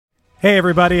Hey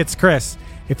everybody, it's Chris.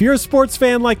 If you're a sports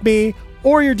fan like me,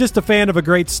 or you're just a fan of a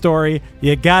great story,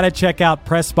 you gotta check out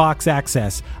Press Box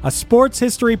Access, a sports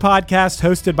history podcast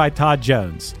hosted by Todd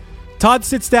Jones. Todd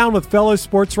sits down with fellow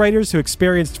sports writers who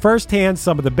experienced firsthand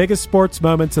some of the biggest sports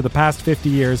moments of the past 50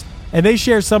 years, and they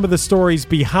share some of the stories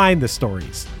behind the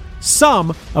stories,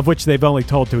 some of which they've only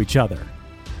told to each other.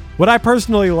 What I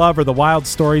personally love are the wild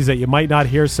stories that you might not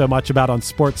hear so much about on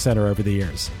SportsCenter over the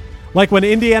years. Like when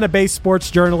Indiana-based sports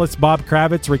journalist Bob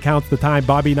Kravitz recounts the time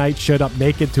Bobby Knight showed up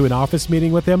naked to an office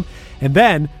meeting with him and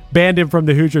then banned him from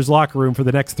the Hoosiers locker room for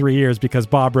the next 3 years because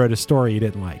Bob wrote a story he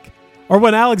didn't like. Or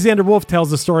when Alexander Wolf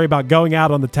tells the story about going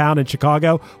out on the town in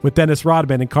Chicago with Dennis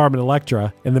Rodman and Carmen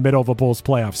Electra in the middle of a Bulls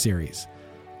playoff series.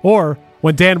 Or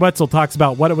when Dan Wetzel talks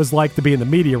about what it was like to be in the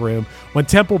media room when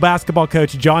Temple basketball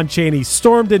coach John Chaney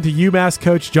stormed into UMass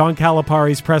coach John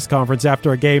Calipari's press conference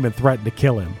after a game and threatened to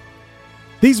kill him.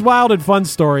 These wild and fun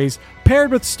stories,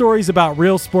 paired with stories about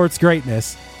real sports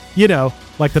greatness, you know,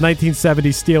 like the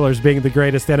 1970s Steelers being the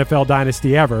greatest NFL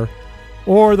dynasty ever,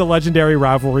 or the legendary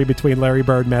rivalry between Larry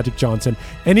Bird and Magic Johnson,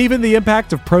 and even the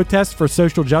impact of protests for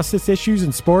social justice issues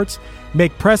in sports,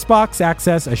 make Pressbox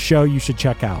Access a show you should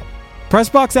check out.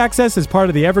 Pressbox Access is part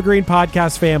of the Evergreen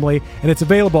Podcast family, and it's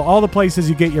available all the places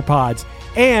you get your pods,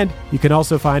 and you can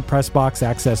also find Pressbox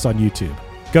Access on YouTube.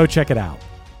 Go check it out.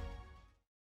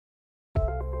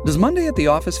 Does Monday at the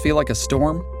office feel like a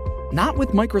storm? Not with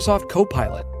Microsoft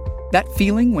Copilot. That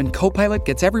feeling when Copilot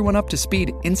gets everyone up to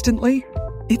speed instantly?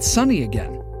 It's sunny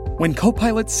again. When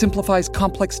Copilot simplifies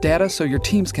complex data so your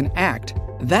teams can act,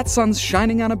 that sun's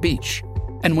shining on a beach.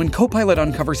 And when Copilot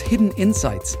uncovers hidden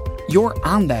insights, you're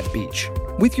on that beach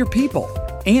with your people,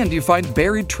 and you find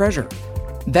buried treasure.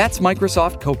 That's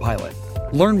Microsoft Copilot.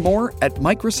 Learn more at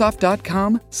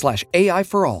Microsoft.com/AI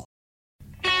for all.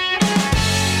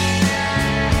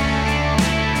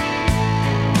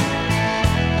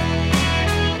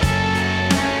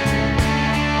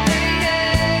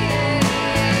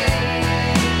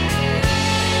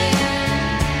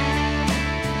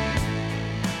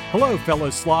 Hello, fellow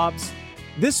slobs.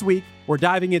 This week, we're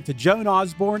diving into Joan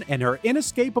Osborne and her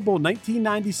inescapable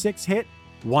 1996 hit,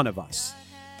 One of Us.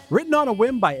 Written on a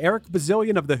whim by Eric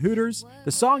Bazillion of the Hooters,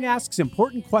 the song asks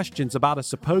important questions about a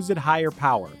supposed higher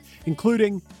power,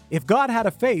 including, if God had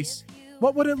a face,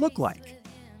 what would it look like?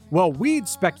 Well, we'd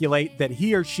speculate that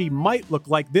he or she might look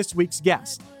like this week's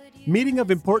guest, Meeting of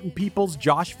Important People's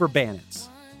Josh Verbanets.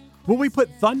 Will we put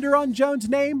thunder on Joan's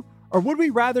name? Or would we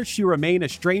rather she remain a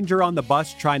stranger on the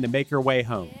bus trying to make her way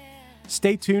home?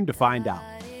 Stay tuned to find out.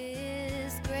 God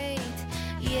is great.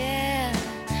 Yeah,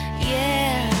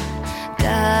 yeah.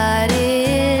 God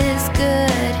is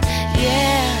good.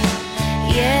 Yeah,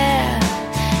 yeah,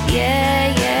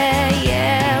 yeah, yeah,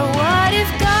 yeah. What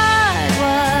if God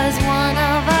was one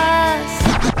of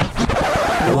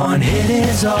us? One hit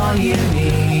is all you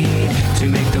need to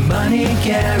make the money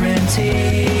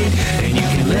guaranteed, and you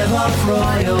can live off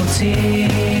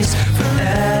royalties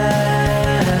forever.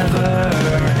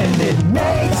 And it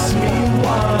makes me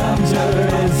wonder,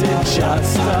 is it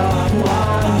just a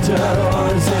wonder, or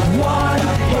is it one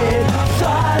hit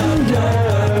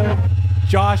thunder?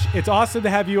 Josh, it's awesome to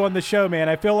have you on the show, man.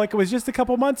 I feel like it was just a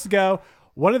couple months ago.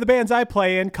 One of the bands I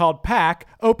play in, called Pack,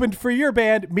 opened for your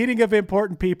band, Meeting of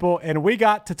Important People, and we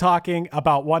got to talking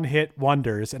about one-hit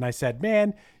wonders. And I said,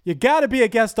 man, you got to be a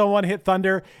guest on One Hit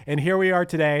Thunder. And here we are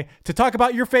today to talk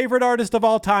about your favorite artist of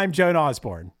all time, Joan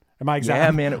Osborne. Am I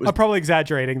exaggerating? Yeah, man. I'm probably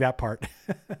exaggerating that part.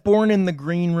 Born in the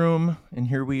green room, and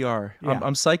here we are. Yeah.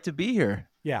 I'm psyched to be here.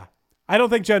 Yeah. I don't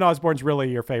think Joan Osborne's really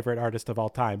your favorite artist of all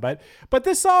time, but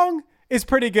this song is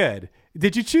pretty good.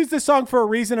 Did you choose this song for a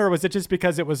reason, or was it just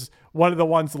because it was one of the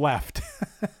ones left?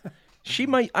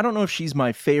 I don't know if she's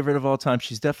my favorite of all time.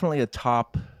 She's definitely a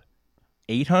top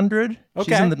 800.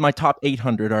 Okay. She's in my top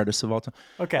 800 artists of all time.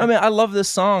 Okay. I mean, I love this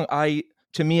song.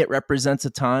 To me, it represents a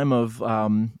time of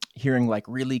hearing like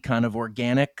really kind of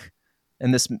organic,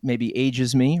 and this maybe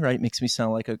ages me, right? Makes me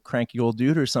sound like a cranky old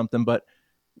dude or something, but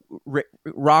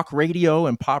rock radio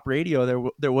and pop radio,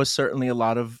 there was certainly a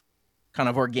lot of kind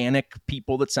of organic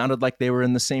people that sounded like they were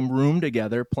in the same room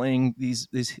together playing these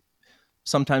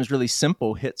sometimes really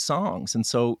simple hit songs. And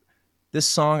so this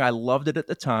song, I loved it at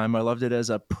the time. I loved it as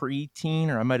a preteen,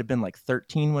 or I might have been like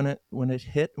 13 when it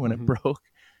hit, when it broke.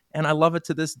 And I love it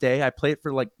to this day. I play it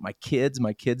for like my kids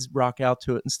rock out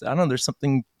to it and stuff. I don't know, there's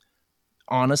something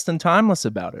honest and timeless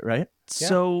about it, right?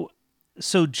 So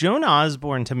Joan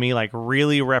Osborne to me like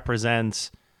really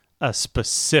represents a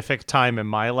specific time in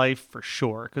my life for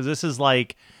sure. Because this is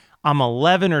like, I'm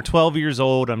 11 or 12 years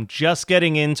old. I'm just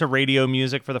getting into radio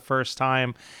music for the first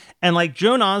time. And like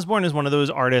Joan Osborne is one of those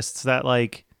artists that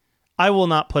like, I will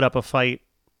not put up a fight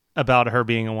about her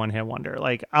being a one-hit wonder.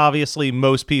 Like, obviously,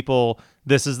 most people,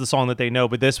 this is the song that they know,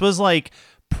 but this was like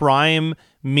prime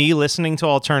me listening to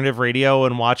alternative radio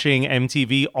and watching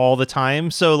MTV all the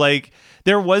time. So, like,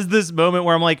 there was this moment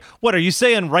where I'm like, what are you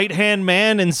saying? Right Hand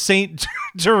Man and Saint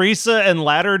Teresa and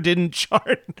Ladder didn't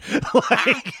chart?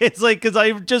 Like, it's like, because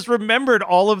I just remembered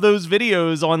all of those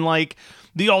videos on like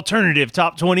the alternative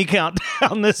top 20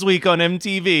 countdown this week on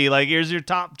MTV. Like, here's your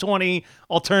top 20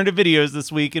 alternative videos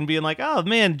this week, and being like, oh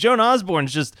man, Joan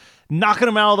Osborne's just knocking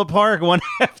them out of the park one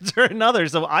after another.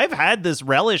 So I've had this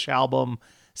Relish album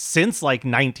since like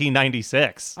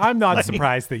 1996. I'm not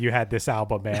surprised that you had this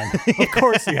album, man. Of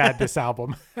course you had this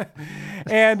album.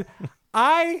 And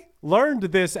I learned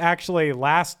this actually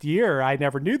last year. I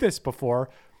never knew this before,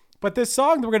 but this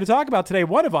song that we're going to talk about today,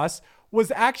 One of Us,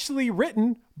 was actually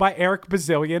written by Eric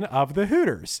Bazillion of the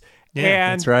Hooters.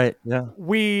 Yeah, and that's right. Yeah.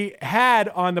 we had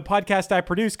on the podcast I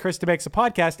produced, Krista Makes a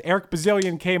Podcast, Eric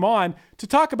Bazillion came on to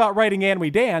talk about writing And We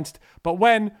Danced. But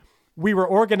when we were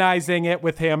organizing it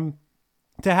with him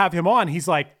to have him on, he's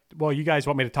like, well, you guys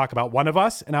want me to talk about One of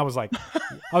Us? And I was like,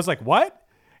 what?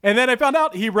 And then I found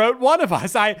out he wrote One of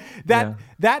Us.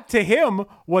 That to him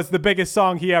was the biggest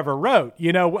song he ever wrote.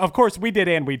 You know, of course we did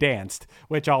And We Danced,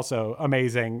 which also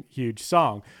amazing, huge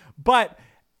song. But,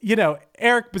 you know,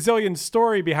 Eric Bazillion's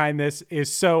story behind this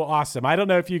is so awesome. I don't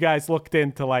know if you guys looked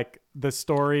into like the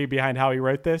story behind how he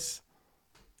wrote this.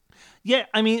 Yeah,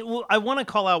 I mean, well, I want to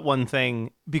call out one thing,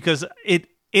 because it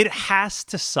has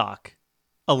to suck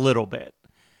a little bit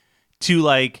to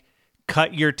like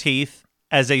cut your teeth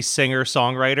as a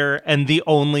singer-songwriter, and the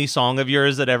only song of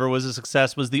yours that ever was a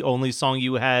success was the only song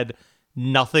you had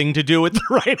nothing to do with the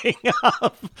writing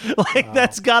of. Like, wow.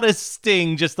 That's gotta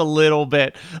sting just a little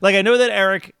bit. Like, I know that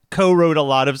Eric co-wrote a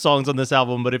lot of songs on this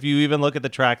album, but if you even look at the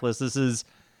track list, this is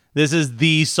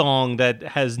the song that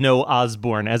has no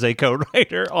Osborne as a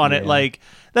co-writer on it. Like,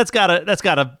 that's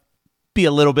gotta be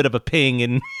a little bit of a ping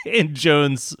in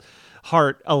Joan's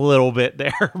heart a little bit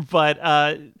there. But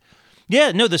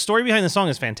yeah, no, the story behind the song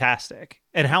is fantastic,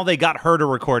 and how they got her to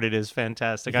record it is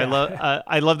fantastic. Yeah.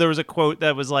 I love there was a quote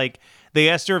that was like, they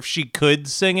asked her if she could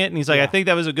sing it, and he's like, I think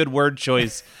that was a good word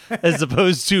choice as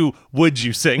opposed to would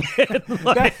you sing it?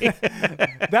 Like,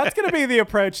 that's going to be the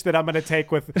approach that I'm going to take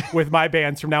with my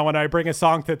bands from now on. I bring a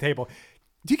song to the table.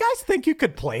 Do you guys think you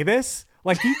could play this?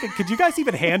 Like, could you guys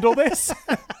even handle this?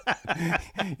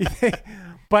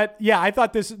 But yeah, I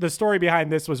thought the story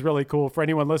behind this was really cool. For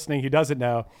anyone listening who doesn't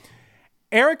know,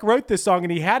 Eric wrote this song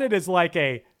and he had it as like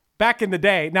a back in the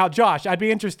day. Now, Josh, I'd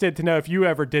be interested to know if you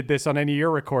ever did this on any of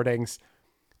your recordings.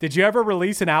 Did you ever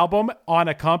release an album on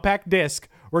a compact disc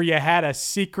where you had a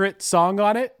secret song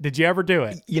on it? Did you ever do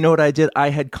it? You know what I did? I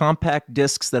had compact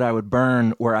discs that I would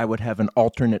burn where I would have an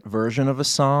alternate version of a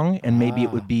song, and maybe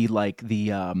it would be like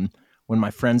the when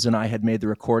my friends and I had made the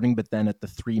recording, but then at the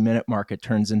 3-minute mark, it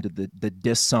turns into the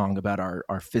diss song about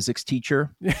our physics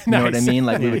teacher. You know what I mean?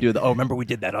 Like, we would do remember we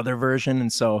did that other version?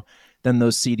 And so then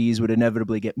those CDs would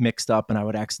inevitably get mixed up, and I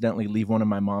would accidentally leave one in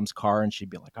my mom's car, and she'd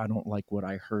be like, I don't like what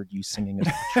I heard you singing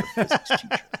about your physics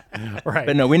teacher. Right.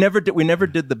 But no, we never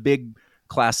did the big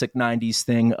classic 90s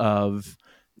thing of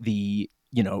the,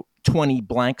 20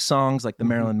 blank songs like the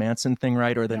Marilyn Manson thing,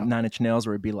 right? Or the 9 Inch Nails,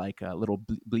 where it'd be like little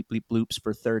bleep bleep bloops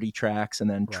for 30 tracks, and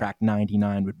then track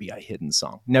 99 would be a hidden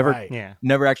song. Never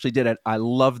actually did it. I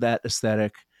love that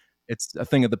aesthetic. It's a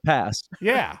thing of the past.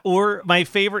 Yeah. Or my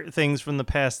favorite things from the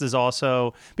past is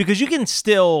also, because you can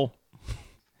still,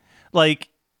 like,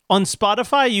 on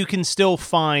Spotify, you can still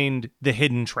find the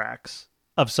hidden tracks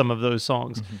of some of those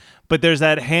songs. Mm-hmm. But there's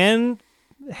that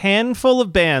handful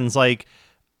of bands, like,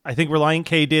 I think Reliant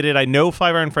K did it. I know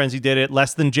Five Iron Frenzy did it.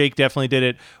 Less Than Jake definitely did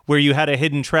it, where you had a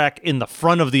hidden track in the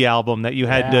front of the album that you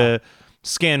had to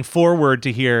scan forward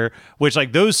to hear, which,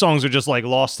 like, those songs are just like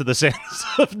lost to the sands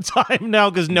of time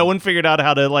now, because no one figured out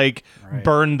how to like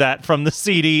burn that from the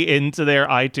CD into their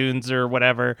iTunes or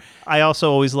whatever. I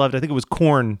also always loved, I think it was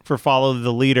Korn for Follow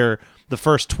the Leader. The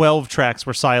first 12 tracks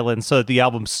were silent so that the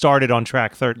album started on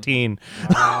track 13.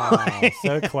 Wow,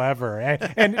 so clever.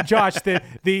 And Josh,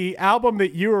 the album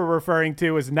that you were referring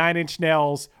to was 9 Inch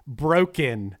Nails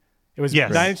Broken. It was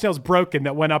 9 Inch Nails Broken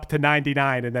that went up to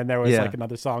 99, and then there was like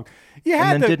another song.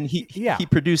 He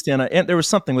produced and there was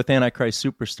something with Antichrist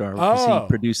Superstar, because he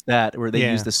produced that, where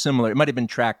they used a similar, it might have been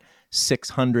track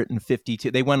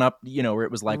 652. They went up, where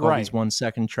it was like all these 1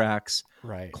 second tracks,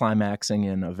 climaxing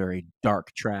in a very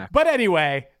dark track. But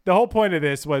anyway, the whole point of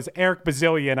this was Eric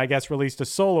Bazillion, I guess, released a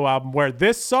solo album where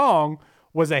this song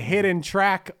was a hidden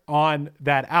track on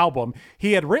that album.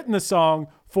 He had written the song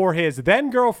for his then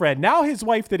girlfriend, now his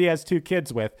wife that he has 2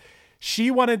 kids with.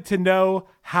 she wanted to know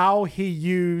how he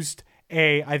used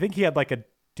I think he had like a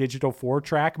digital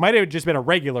 4-track. Might have just been a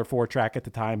regular 4-track at the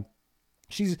time.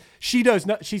 She's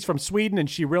from Sweden, and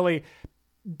she really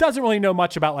doesn't really know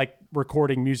much about like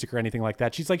recording music or anything like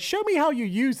that. She's like, show me how you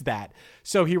use that.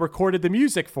 So he recorded the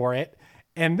music for it.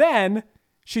 And then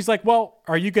she's like, well,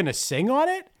 are you going to sing on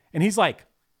it? And he's like,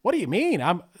 what do you mean?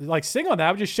 I'm like, sing on that.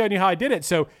 I'm just showing you how I did it.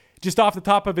 So just off the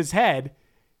top of his head,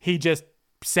 he just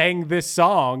sang this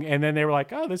song. And then they were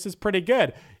like, oh, this is pretty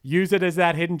good. Use it as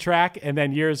that hidden track. And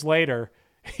then years later,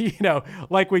 you know,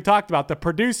 like we talked about, the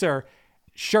producer,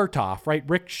 Chertoff, right?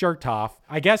 Rick Chertoff.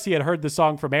 I guess he had heard the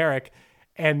song from Eric.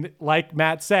 And like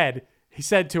Matt said, he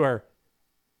said to her,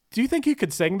 do you think you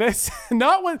could sing this?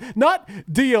 Not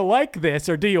do you like this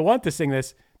or do you want to sing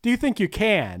this? Do you think you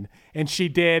can? And she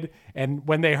did. And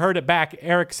when they heard it back,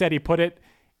 Eric said he put it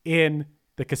in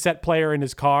the cassette player in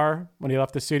his car when he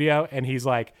left the studio. And he's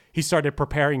like, he started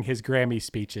preparing his Grammy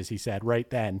speeches, he said, right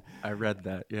then. I read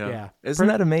that. Yeah. Yeah. Isn't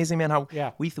that amazing, man? How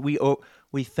Yeah. we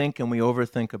think and we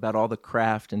overthink about all the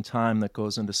craft and time that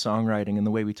goes into songwriting and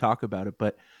the way we talk about it.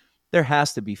 But there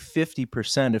has to be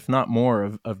 50%, if not more,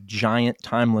 of giant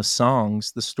timeless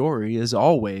songs. The story is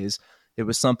always, it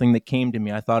was something that came to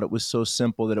me. I thought it was so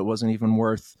simple that it wasn't even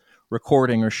worth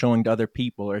recording or showing to other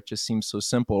people, or it just seems so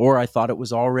simple. Or I thought it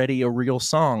was already a real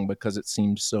song because it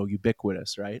seems so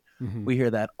ubiquitous, right? Mm-hmm. We hear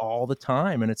that all the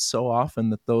time. And it's so often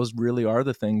that those really are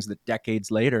the things that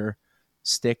decades later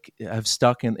have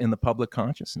stuck in the public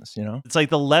consciousness, you know? It's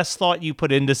like the less thought you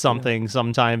put into something,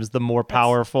 sometimes the more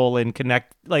powerful and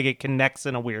it connects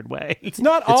in a weird way. It's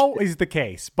not always the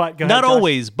case, but go ahead, Not Josh.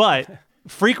 always, but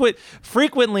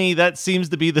frequently that seems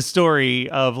to be the story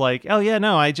of like, oh yeah,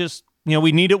 no, I just,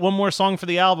 we needed one more song for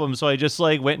the album. So I just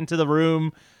like went into the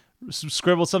room,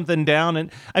 scribbled something down.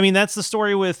 And I mean, that's the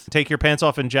story with Take Your Pants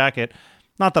Off and Jacket.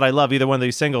 Not that I love either one of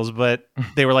these singles, but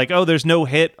they were like, oh, there's no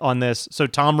hit on this. So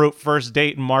Tom wrote First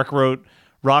Date and Mark wrote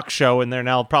Rock Show, and they're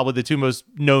now probably the two most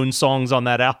known songs on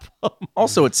that album.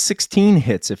 Also, it's 16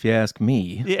 hits, if you ask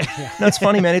me. Yeah. That's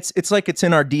funny, man. It's like it's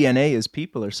in our DNA as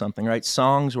people or something, right?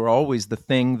 Songs were always the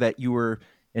thing that you were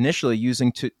initially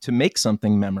using to make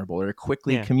something memorable or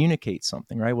quickly communicate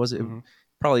something, right? Was it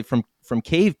probably from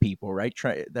cave people, right?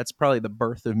 That's probably the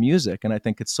birth of music. And I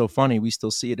think it's so funny. We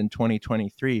still see it in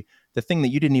 2023. The thing that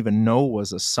you didn't even know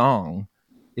was a song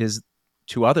is,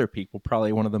 to other people,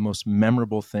 probably one of the most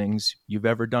memorable things you've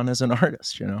ever done as an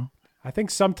artist, you know? I think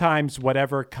sometimes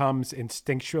whatever comes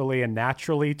instinctually and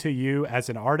naturally to you as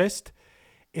an artist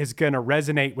is going to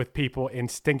resonate with people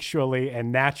instinctually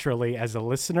and naturally as a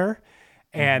listener.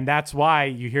 And that's why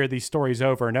you hear these stories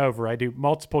over and over. I do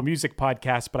multiple music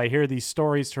podcasts, but I hear these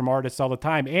stories from artists all the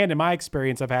time. And in my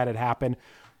experience, I've had it happen.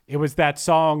 It was that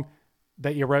song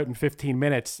that you wrote in 15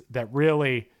 minutes that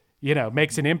really,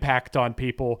 makes an impact on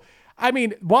people. I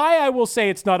mean, why I will say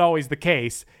it's not always the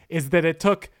case is that it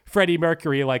took Freddie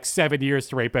Mercury like 7 years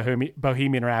to write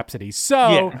Bohemian Rhapsody.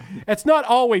 So it's not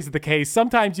always the case.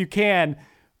 Sometimes you can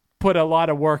put a lot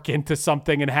of work into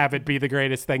something and have it be the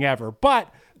greatest thing ever.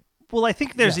 But well, I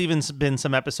think there's even been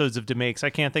some episodes of Demakes, I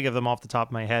can't think of them off the top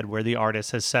of my head, where the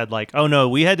artist has said like, oh no,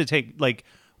 we had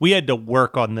to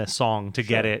work on this song to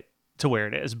get it to where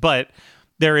it is. But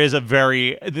there's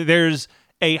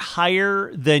a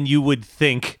higher than you would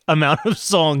think amount of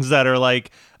songs that are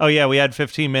like, oh yeah, we had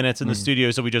 15 minutes in the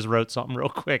studio, so we just wrote something real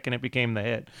quick and it became the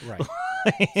hit. Right.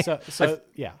 so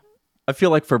yeah. I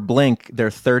feel like for Blink, they're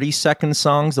 30-second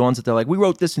songs. The ones that they're like, we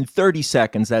wrote this in 30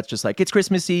 seconds. That's just like, it's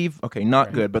Christmas Eve. Okay,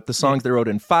 not good. But the songs they wrote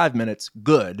in 5 minutes,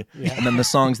 good. Yeah. And then the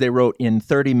songs they wrote in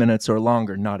 30 minutes or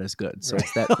longer, not as good. So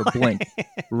it's that for Blink,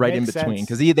 right in between.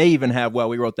 Because they even have,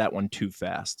 we wrote that one too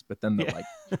fast. But then they're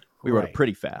like, we wrote it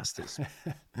pretty fast. Is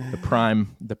the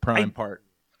prime part.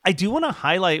 I do want to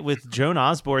highlight with Joan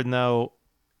Osborne, though,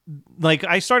 like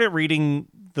I started reading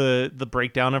the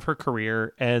breakdown of her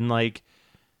career, and like,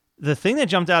 the thing that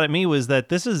jumped out at me was that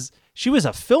she was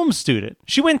a film student.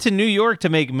 She went to New York to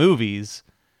make movies,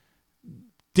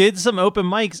 did some open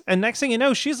mics, and next thing you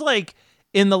know, she's like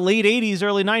in the late 80s,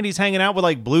 early 90s, hanging out with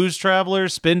like Blues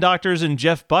Travelers, Spin Doctors, and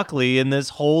Jeff Buckley in this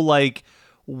whole like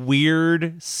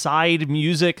weird side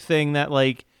music thing that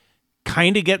like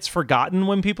kind of gets forgotten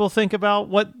when people think about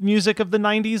what music of the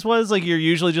 90s was. Like, you're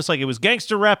usually just like, it was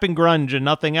gangster rap and grunge and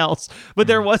nothing else. But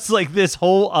there was like this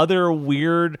whole other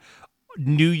weird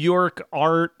New York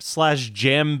art /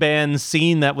 jam band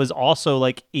scene that was also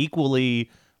like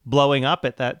equally blowing up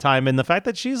at that time. And the fact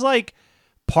that she's like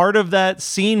part of that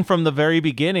scene from the very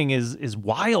beginning is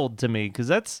wild to me, because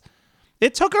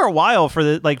it took her a while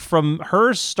from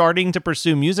her starting to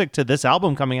pursue music to this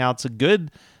album coming out. It's a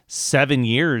good 7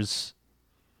 years.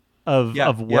 of I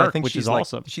work, think which she's is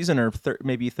awesome. She's in her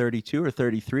maybe 32 or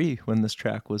 33 when this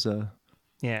track was a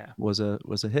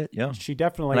hit. Yeah, She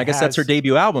definitely and I guess that's her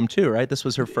debut album too, right? This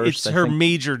was her first. It's her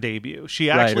major debut.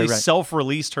 She actually right.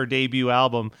 self-released her debut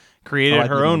album, created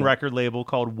her own record label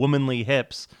called Womanly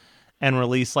Hips, and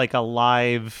released like a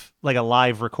live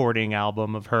recording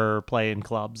album of her playing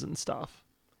clubs and stuff.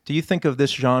 Do you think of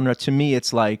this genre? To me,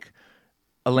 it's like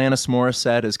Alanis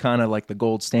Morissette is kind of like the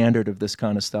gold standard of this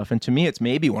kind of stuff, and to me, it's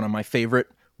maybe one of my favorite.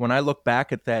 When I look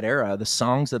back at that era, the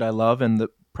songs that I love and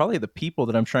probably the people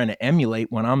that I'm trying to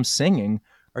emulate when I'm singing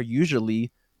are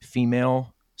usually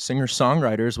female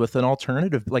singer-songwriters with an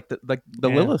alternative, like the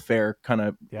Lilith Fair kind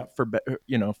of,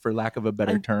 for lack of a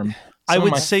better term. I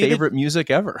would say favorite music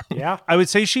ever. Yeah, I would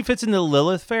say she fits into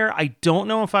Lilith Fair. I don't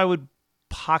know if I would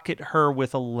pocket her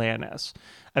with Alanis.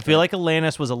 I feel like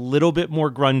Alanis was a little bit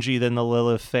more grungy than the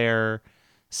Lilith Fair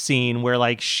scene, where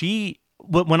like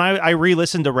when I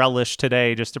re-listened to Relish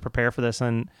today just to prepare for this,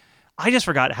 and I just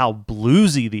forgot how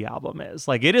bluesy the album is.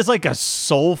 Like, it is like a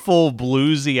soulful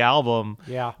bluesy album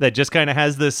that just kind of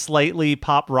has this slightly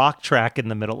pop rock track in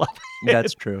the middle of it.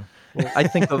 That's true. I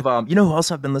think of who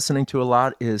else I've been listening to a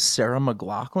lot is Sarah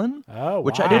McLachlan.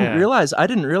 Which I didn't realize. I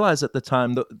didn't realize at the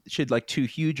time that she had like 2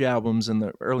 huge albums in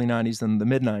the early 90s and the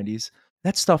mid 90s.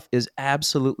 That stuff is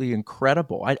absolutely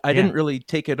incredible. I didn't really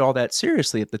take it all that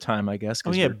seriously at the time, I guess.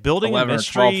 Building a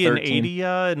Mystery and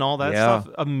Adia and all that stuff.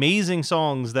 Amazing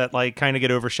songs that like kind of get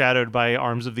overshadowed by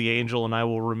Arms of the Angel and I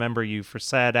Will Remember You for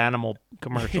sad animal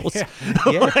commercials.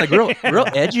 It's like real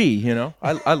edgy, you know.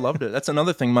 I loved it. That's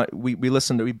another thing. We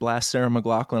blast Sarah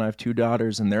McLachlan. I have 2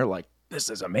 daughters, and they're like, "This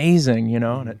is amazing," you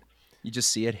know. And you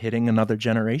just see it hitting another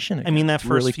generation again. I mean, that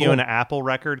first really Fiona Apple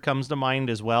record comes to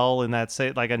mind as well, and that's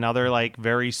like another like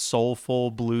very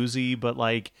soulful, bluesy, but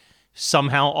like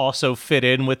somehow also fit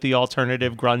in with the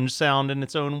alternative grunge sound in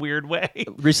its own weird way.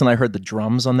 Recently, I heard the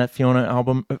drums on that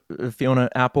Fiona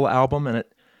Apple album, and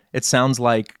it sounds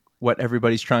like what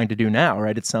everybody's trying to do now,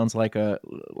 right? It sounds like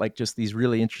just these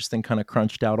really interesting kind of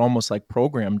crunched out, almost like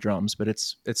program drums, but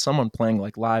it's someone playing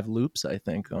like live loops, I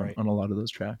think, on a lot of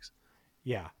those tracks.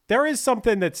 Yeah. There is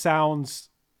something that sounds,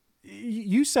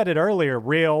 you said it earlier,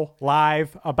 real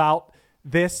live about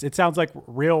this. It sounds like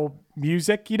real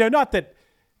music, not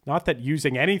that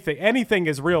using anything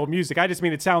is real music. I just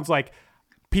mean, it sounds like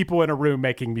people in a room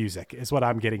making music is what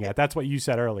I'm getting at. That's what you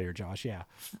said earlier, Josh. Yeah,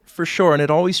 for sure. And it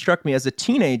always struck me as a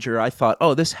teenager. I thought,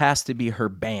 oh, this has to be her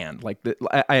band. Like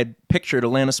I had pictured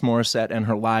Alanis Morissette and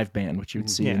her live band, which you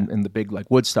would see in the big like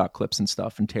Woodstock clips and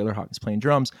stuff, and Taylor Hawkins playing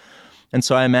drums. And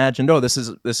so I imagined, this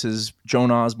is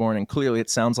Joan Osborne, and clearly it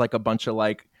sounds like a bunch of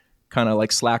like kind of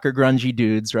like slacker grungy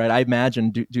dudes, right? I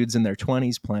imagined dudes in their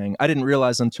 20s playing. I didn't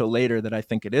realize until later that I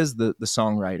think it is the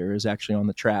songwriter is actually on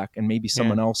the track, and maybe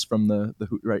someone else from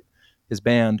his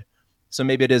band. So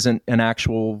maybe it isn't an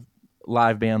actual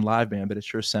live band, but it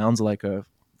sure sounds like a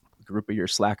group of your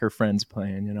slacker friends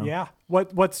playing, Yeah.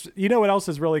 What else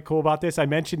is really cool about this? I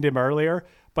mentioned him earlier,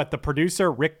 but the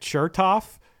producer Rick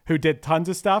Chertoff, who did tons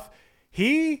of stuff,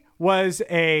 he was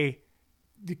a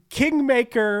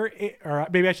kingmaker, or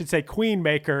maybe I should say queen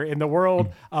maker, in the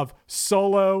world of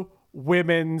solo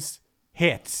women's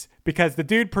hits, because the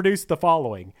dude produced the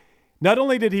following. Not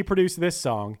only did he produce this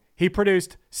song, he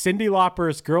produced Cyndi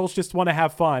Lauper's Girls Just Want to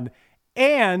Have Fun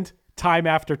and Time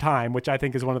After Time, which I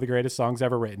think is one of the greatest songs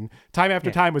ever written. Time After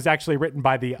Time was actually written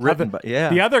by the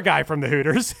other guy from the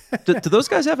Hooters. do those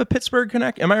guys have a Pittsburgh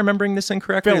connect? Am I remembering this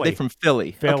incorrectly? Philly. Are they from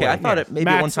Philly? Okay, I thought it maybe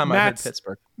one time I heard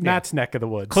Pittsburgh. Matt's neck of the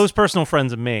woods. Close personal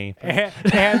friends of me.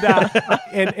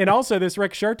 And also this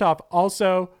Rick Chertoff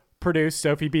also produced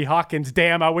Sophie B. Hawkins'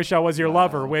 Damn, I Wish I Was Your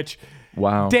Lover, which...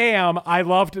 Wow. Damn, I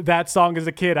loved that song as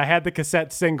a kid. I had the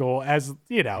cassette single as,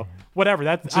 whatever.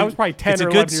 I was probably 10 or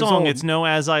 11 years old. It's a good song. It's no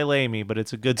As I Lay Me, but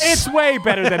it's a good song. It's way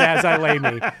better than As I Lay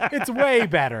Me. It's way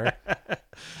better.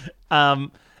 I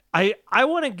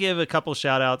want to give a couple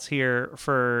shout outs here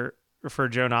for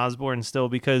Joan Osborne still,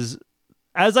 because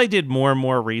as I did more and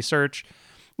more research,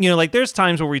 like there's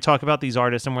times where we talk about these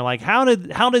artists and we're like, how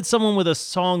did someone with a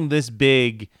song this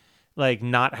big like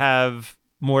not have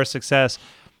more success?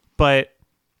 But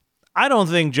I don't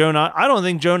think Joan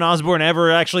Osborne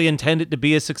ever actually intended to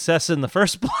be a success in the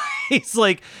first place.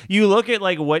 Like, you look at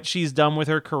like what she's done with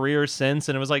her career since,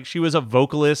 and it was like she was a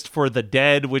vocalist for The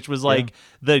Dead, which was like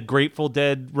the Grateful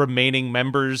Dead remaining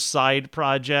members side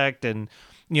project. And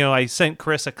I sent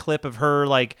Chris a clip of her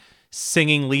like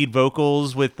singing lead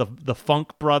vocals with the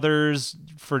Funk Brothers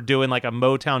for doing like a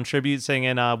Motown tribute,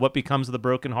 singing "What Becomes of the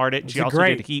Broken Hearted." She also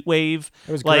did Heat Wave.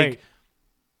 It was great.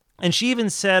 And she even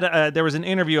said, there was an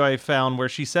interview I found where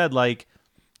she said, like,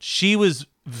 she was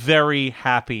very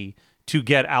happy to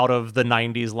get out of the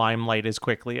 90s limelight as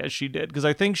quickly as she did. Because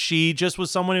I think she just was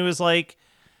someone who was like,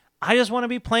 I just want to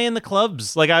be playing the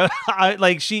clubs. Like I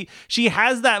like she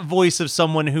has that voice of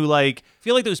someone who like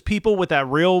feel like those people with that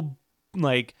real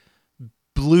like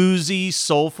bluesy,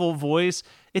 soulful voice.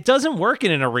 It doesn't work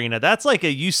in an arena. That's like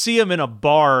you see them in a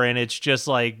bar and it's just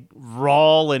like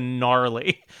raw and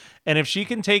gnarly. And if she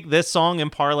can take this song and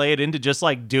parlay it into just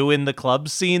like doing the club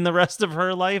scene the rest of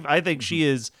her life, I think she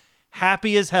is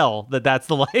happy as hell that that's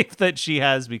the life that she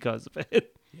has because of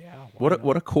it. Yeah.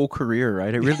 What a cool career,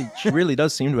 right? She really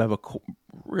does seem to have a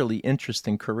really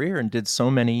interesting career and did so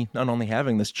many, not only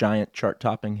having this giant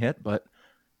chart-topping hit, but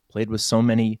played with so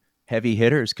many heavy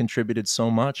hitters, contributed so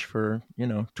much for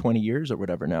 20 years or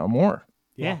whatever now, more.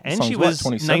 Yeah, The and song's she was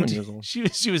 27 years old. She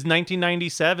was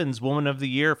 1997's Woman of the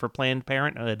Year for Planned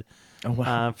Parenthood. Oh,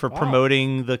 wow. For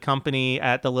promoting the company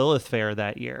at the Lilith Fair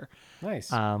that year. Nice.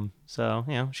 So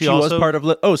She also was part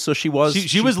of. So she was.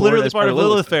 She was literally part of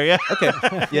Lilith Fair. Yeah. Okay.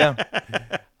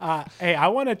 Yeah. Hey, I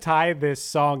want to tie this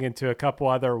song into a couple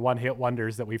other one-hit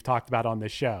wonders that we've talked about on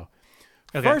this show.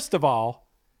 Okay. First of all,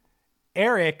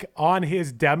 Eric, on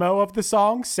his demo of the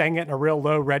song, sang it in a real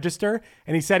low register,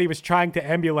 and he said he was trying to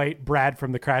emulate Brad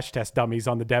from the Crash Test Dummies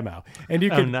on the demo. And you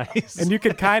can, nice. And you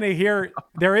could kind of hear,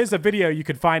 there is a video you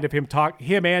could find of him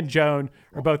and Joan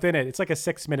are both in it. It's like a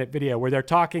 6-minute video where they're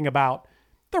talking about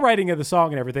the writing of the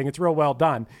song and everything. It's real well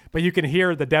done, but you can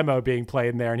hear the demo being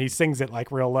played in there, and he sings it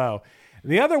like real low. And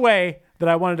the other way that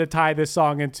I wanted to tie this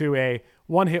song into a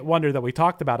one-hit wonder that we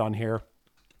talked about on here,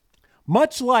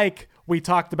 much like we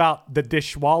talked about the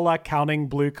Dishwalla Counting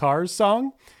Blue Cars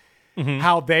song,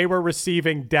 how they were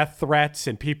receiving death threats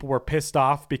and people were pissed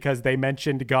off because they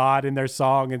mentioned God in their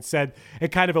song and said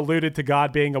it kind of alluded to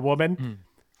God being a woman.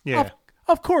 Yeah.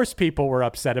 Of course people were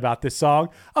upset about this song.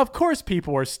 Of course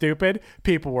people were stupid.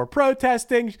 People were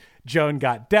protesting. Joan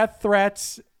got death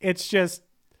threats. It's just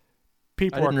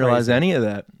people I didn't realize any of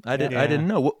that. I didn't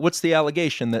know. What's the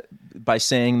allegation that by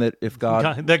saying that if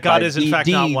God is in fact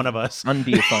not one of us,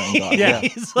 undeifying God? Yeah,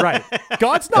 right.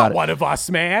 God's not one of us,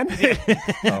 man.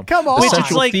 Come on.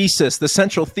 The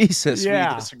central thesis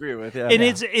Yeah. we disagree with. Yeah. and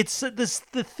it's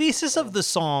the thesis of the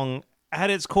song at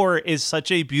its core is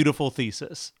such a beautiful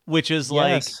thesis, which is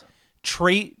like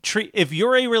treat if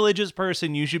you're a religious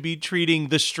person, you should be treating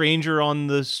the stranger on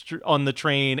the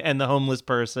train and the homeless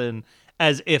person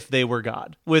as if they were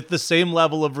God, with the same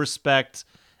level of respect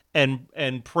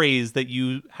and praise that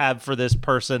you have for this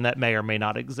person that may or may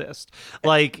not exist.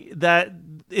 Like that,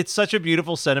 it's such a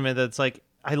beautiful sentiment that's like,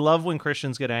 I love when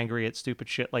Christians get angry at stupid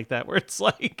shit like that, where it's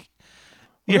like,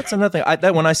 that's another thing.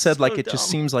 That when I said so like it dumb. just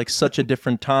seems like such a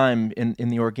different time in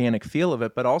the organic feel of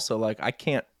it, but also like I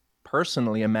can't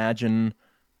imagine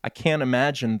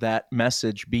that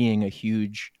message being a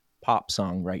huge pop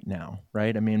song right now,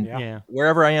 right? I mean,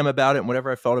 wherever I am about it and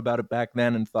whatever I felt about it back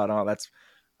then and thought,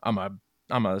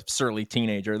 I'm a surly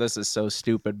teenager, this is so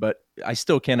stupid, but I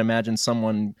still can't imagine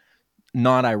someone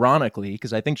not ironically,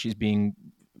 because I think she's being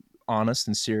honest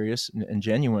and serious and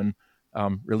genuine,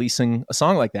 releasing a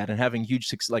song like that and having huge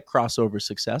crossover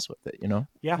success with it,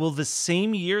 Yeah. Well, the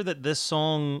same year that this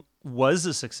song was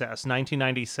a success,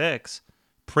 1996,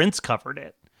 Prince covered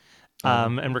it.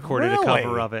 And recorded a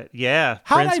cover of it. Yeah.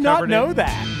 How Prince did I not covered know it.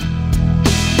 that?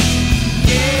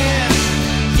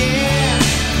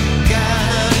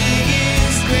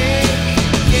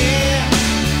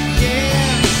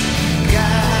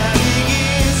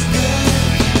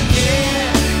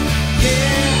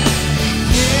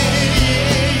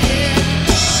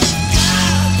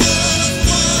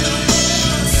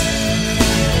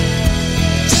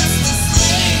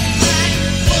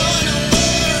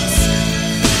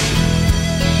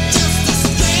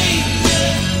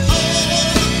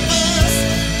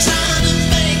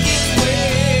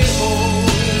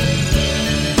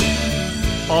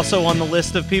 Also on the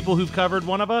list of people who've covered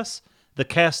one of us, the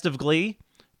cast of Glee,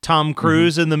 Tom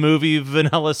Cruise in the movie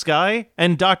Vanilla Sky,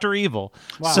 and Dr. Evil.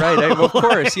 Wow. So, Right, of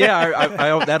course. Yeah,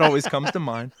 I that always comes to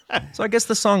mind. So I guess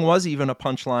the song was even a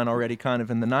punchline already kind of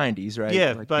in the 90s, right?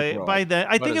 yeah, Like, by then.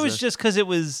 I think is it was this? just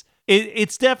because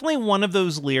it's definitely one of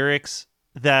those lyrics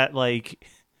that like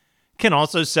can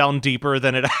also sound deeper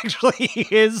than it actually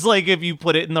is. Like if you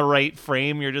put it in the right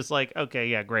frame, you're just like, okay,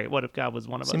 yeah, great. What if God was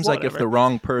one of us? Seems like if the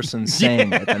wrong person's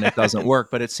saying it, then it doesn't work.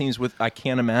 But it seems I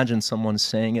can't imagine someone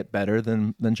saying it better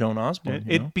than Joan Osborne.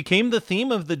 It became the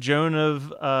theme of the Joan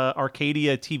of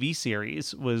Arcadia TV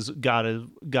series was God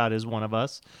is one of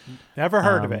us. Never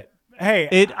heard of it.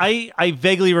 Hey, I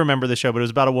vaguely remember the show, but it was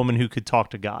about a woman who could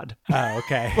talk to God. Oh,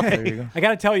 okay. There you go. I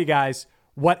got to tell you guys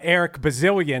what Eric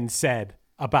Bazillion said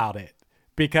about it,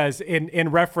 because in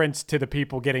reference to the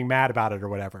people getting mad about it or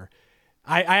whatever,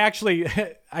 I actually,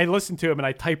 I listened to him and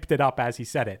I typed it up as he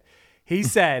said it. He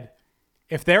said,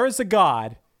 if there is a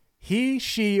God, he,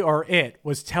 she, or it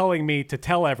was telling me to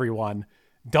tell everyone,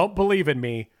 don't believe in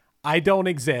me. I don't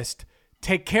exist.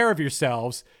 Take care of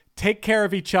yourselves. Take care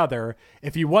of each other.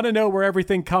 If you want to know where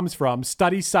everything comes from,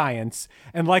 study science.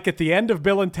 And like at the end of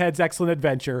Bill and Ted's Excellent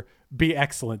Adventure, be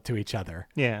excellent to each other.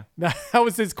 Yeah. That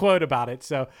was his quote about it.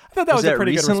 So I thought that was a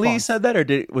pretty good response. Recently he said that,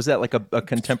 or was that like a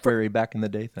contemporary back in the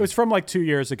day thing? It was from like 2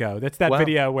 years ago. That's that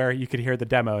video where you could hear the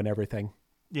demo and everything.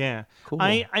 Yeah. Cool.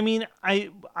 I mean,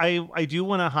 I do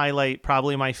want to highlight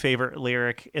probably my favorite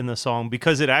lyric in the song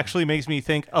because it actually makes me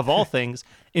think of all things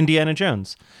Indiana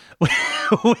Jones,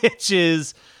 which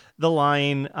is the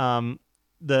line,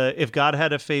 if God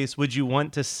had a face, would you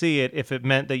want to see it if it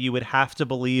meant that you would have to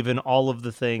believe in all of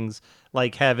the things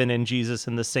like heaven and Jesus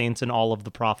and the saints and all of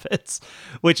the prophets,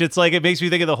 which it's like, it makes me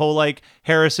think of the whole like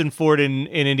Harrison Ford in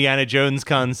Indiana Jones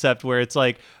concept where it's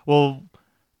like, well,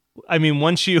 I mean,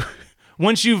 once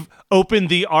you've opened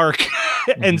the ark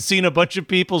and seen a bunch of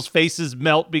people's faces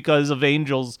melt because of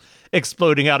angels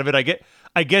exploding out of it,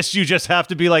 I guess you just have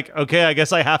to be like, okay, I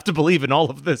guess I have to believe in all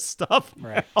of this stuff.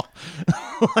 Right.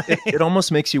 It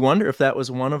almost makes you wonder if that was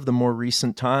one of the more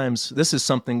recent times. This is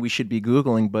something we should be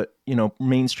Googling, but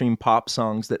mainstream pop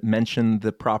songs that mention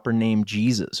the proper name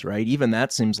Jesus, right? Even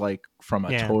that seems like from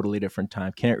a totally different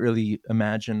time. Can't really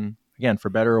imagine, again, for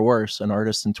better or worse, an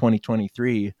artist in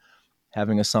 2023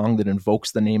 having a song that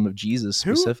invokes the name of Jesus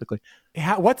specifically.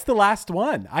 What's the last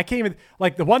one? I can't even,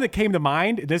 like the one that came to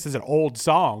mind, this is an old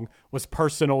song, was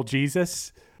Personal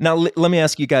Jesus. Now, let me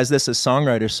ask you guys this as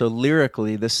songwriters. So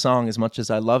lyrically, this song, as much as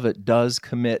I love it, does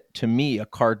commit to me a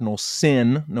cardinal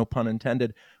sin, no pun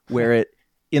intended, where it,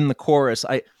 in the chorus,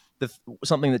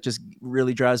 something that just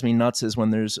really drives me nuts is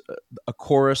when there's a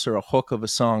chorus or a hook of a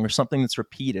song or something that's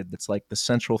repeated, that's like the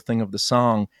central thing of the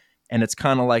song, and it's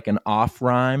kind of like an off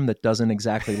rhyme that doesn't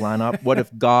exactly line up. What if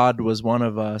God was one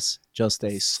of us, just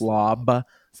a slob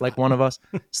like one of us?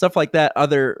 Stuff like that.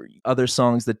 Other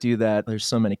songs that do that. There's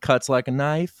so many cuts like a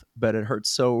knife, but it hurts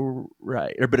so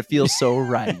right, but it feels so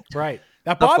right. Right.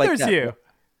 That Stuff bothers like that. you.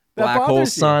 Black hole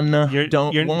sun,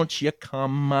 You're- won't you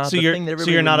come? So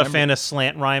you're not a fan of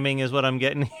slant rhyming is what I'm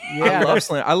getting. I love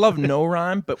slant. I love no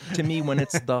rhyme, but to me, when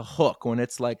it's the hook, when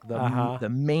it's like the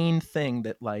main thing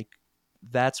that like,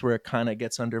 that's where it kind of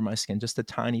gets under my skin just a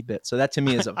tiny bit. So that to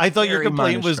me is a I thought your very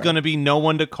complaint minor was strike. going to be no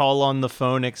one to call on the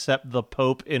phone except the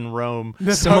Pope in Rome.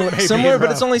 Similar,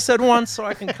 but it's only said once, so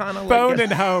I can kind of Phone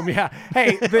and home, yeah.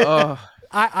 Hey,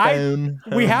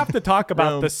 we have to talk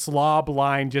about the slob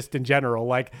line just in general.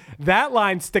 Like that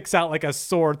line sticks out like a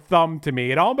sore thumb to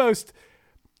me. It almost,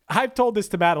 I've told this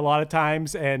to Matt a lot of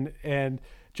times, and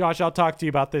Josh, I'll talk to you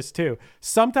about this too.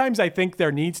 Sometimes I think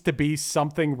there needs to be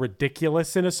something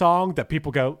ridiculous in a song that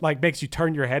people go, like, makes you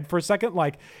turn your head for a second,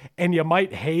 like, and you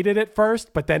might hate it at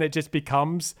first, but then it just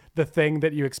becomes the thing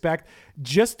that you expect.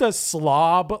 Just a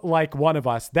slob like One of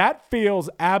Us. That feels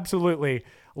absolutely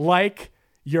like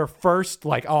your first,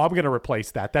 like, oh, I'm going to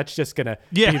replace that. That's just going to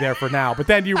be there for now. But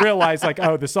then you realize, like,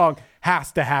 oh, the song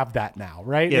has to have that now,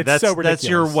 right? Yeah, it's so ridiculous. That's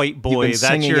your white boy.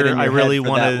 That's your, I really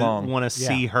want to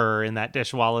see Yeah. her in that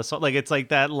Dishwalla song. Like, it's like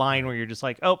that line where you're just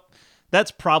like, oh, that's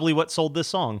probably what sold this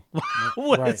song.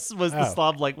 was the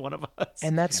slob like One of Us.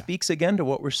 And that speaks again to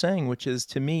what we're saying, which is,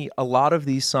 to me, a lot of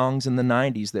these songs in the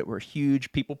 90s that were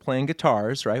huge, people playing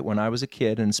guitars, right? When I was a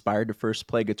kid and inspired to first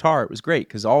play guitar, it was great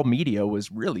because all media was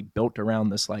really built around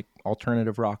this like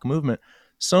alternative rock movement.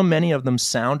 So many of them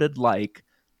sounded like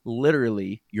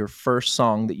literally your first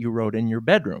song that you wrote in your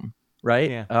bedroom,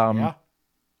 right? Yeah.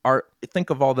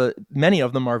 Think of many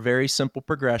of them are very simple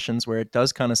progressions where it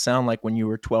does kind of sound like when you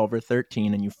were 12 or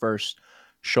 13 and you first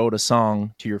showed a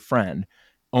song to your friend.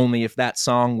 Only if that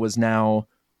song was now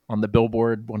on the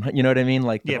Billboard 100, you know what I mean?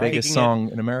 Like the biggest song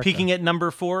in America. Peaking at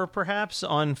number 4, perhaps,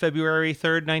 on February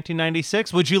 3rd,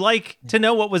 1996. Would you like to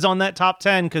know what was on that top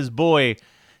 10? Because, boy,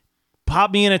 pop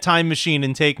me in a time machine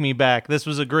and take me back. This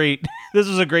was a great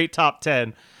top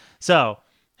 10. So,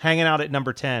 hanging out at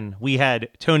number 10, we had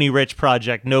Tony Rich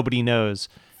Project, Nobody Knows.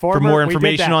 For more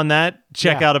information on that,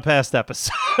 check out a past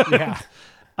episode.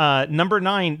 Number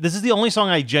 9, this is the only song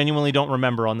I genuinely don't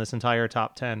remember on this entire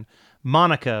top 10.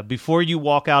 Monica, Before You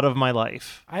Walk Out of My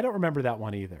Life. I don't remember that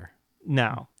one either.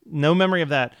 No memory of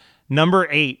that. Number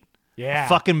 8,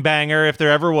 fucking banger if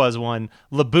there ever was one.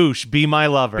 LaBouche, Be My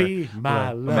Lover. Be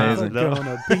my lover,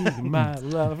 gonna be my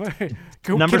lover.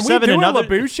 Number 7, we do another a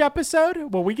LaBouche episode?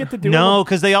 Will we get to do No,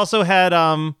 because they also had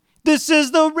This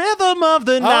Is the Rhythm of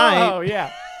the Night. Oh,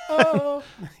 yeah. Oh,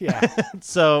 yeah.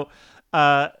 So,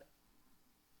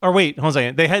 or wait, hold on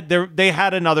a second. They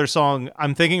had another song.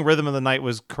 I'm thinking Rhythm of the Night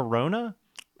was Corona.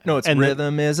 No, it's And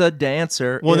rhythm is a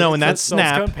dancer. Well, no, and It's that's a soul's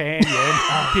Snap.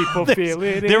 companion. People feel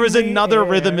it. There was in the another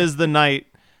air. Rhythm is the Night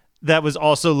that was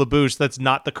also LaBouche. That's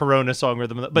not the Corona song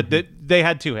Rhythm, but they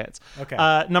had 2 hits.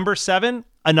 Okay. Number 7,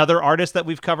 another artist that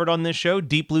we've covered on this show,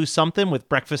 Deep Blue Something with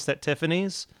Breakfast at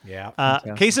Tiffany's. Yeah.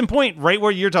 Case in point, right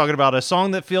where you're talking about, a song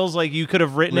that feels like you could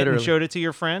have written it and Literally. showed it to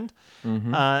your friend.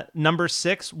 Number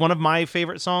 6, one of my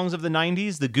favorite songs of the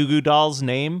 90s, the Goo Goo Dolls'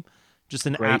 Name. Just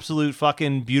an absolute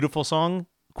fucking beautiful song.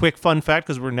 Quick fun fact,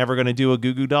 because we're never going to do a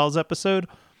Goo Goo Dolls episode.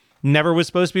 Never was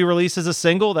supposed to be released as a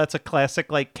single. That's a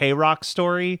classic like K-Rock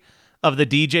story of the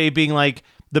DJ being like,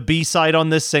 the B-side on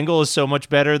this single is so much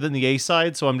better than the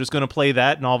A-side, so I'm just going to play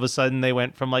that. And all of a sudden they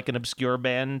went from like an obscure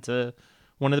band to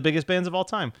one of the biggest bands of all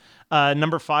time.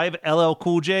 Number 5, LL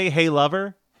Cool J, Hey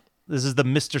Lover. This is the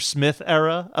Mr. Smith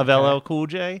era of LL Cool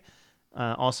J.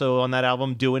 Also on that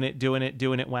album, Doing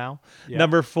It, Wow. Yeah.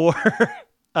 Number 4,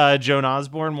 Joan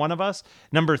Osborne, One of Us.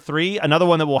 Number 3, another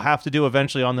one that we'll have to do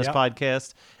eventually on this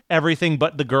podcast, Everything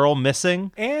But the Girl,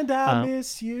 Missing. And I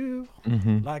miss you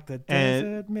like the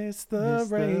desert miss the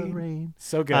rain.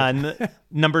 So good.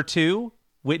 Number 2,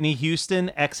 Whitney Houston,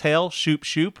 Exhale, Shoop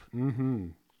Shoop.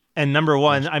 And number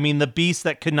 1, I mean, the beast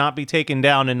that could not be taken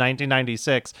down in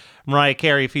 1996, Mariah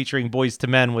Carey featuring Boyz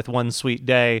II Men with One Sweet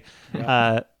Day.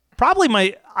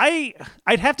 Probably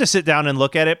I'd have to sit down and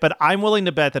look at it, but I'm willing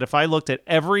to bet that if I looked at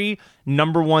every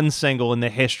number 1 single in the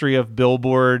history of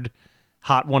Billboard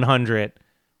Hot 100,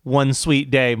 One Sweet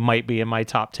Day might be in my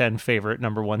top 10 favorite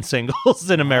number 1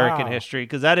 singles in American history,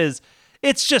 because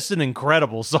it's just an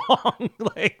incredible song.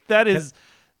 Like, that is...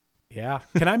 Yeah.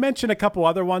 Can I mention a couple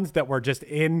other ones that were just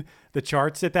in the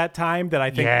charts at that time that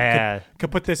I think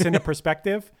could put this into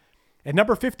perspective? At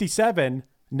number 57,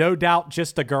 No Doubt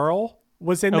Just a Girl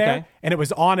was in there, and it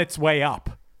was on its way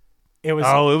up. It was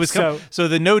so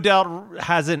the No Doubt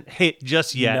hasn't hit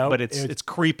just yet, Nope, but it's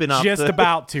creeping up. Just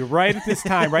about to, right at this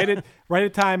time, right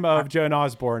at time of Joan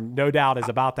Osborne, No Doubt is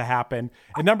about to happen.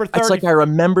 And number 30, It's like I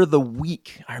remember the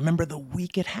week.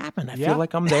 it happened. I feel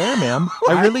like I'm there, man.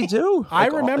 I really do. I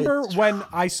Like, remember when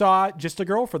I saw Just a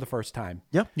Girl for the first time.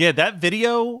 Yeah, that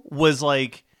video was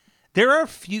like, there are a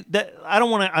few that I don't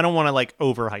want to like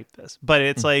overhype this, but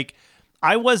it's like,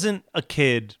 I wasn't a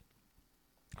kid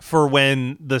for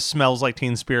when the Smells Like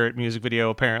Teen Spirit music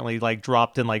video apparently like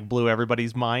dropped and like blew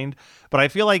everybody's mind. But I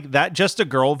feel like that Just a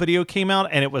Girl video came out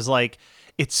and it was like,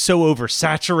 it's so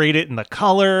oversaturated in the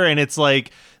color, and it's like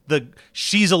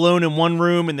she's alone in one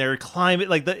room and they're climbing,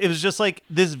 like it was just like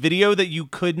this video that you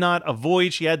could not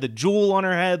avoid. She had the jewel on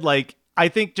her head. Like, I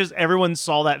think just everyone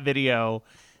saw that video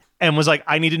and was like,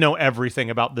 I need to know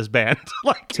everything about this band.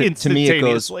 Like, to me, it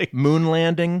goes instantaneously. Moon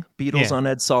Landing, Beatles on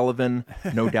Ed Sullivan,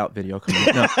 No Doubt video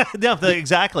coming out. No.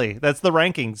 Exactly. That's the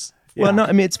rankings. Well, no,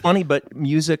 I mean, it's funny, but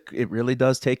music, it really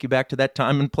does take you back to that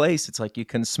time and place. It's like you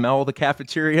can smell the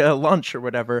cafeteria lunch or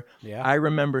whatever. Yeah. I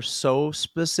remember so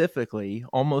specifically,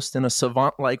 almost in a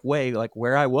savant-like way, like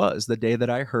where I was the day that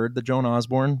I heard the Joan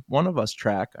Osborne One of Us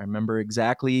track. I remember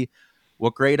exactly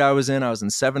what grade I was in. I was in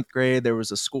 7th grade. There was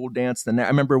a school dance. I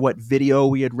remember what video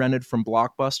we had rented from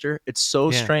Blockbuster. It's so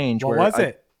strange. What was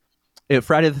it?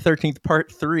 Friday the 13th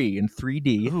Part 3 in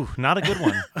 3D. Ooh, not a good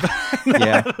one.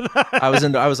 Yeah, I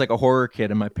was like a horror kid,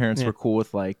 and my parents were cool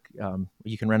with like,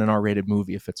 you can rent an R-rated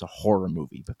movie if it's a horror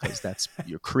movie, because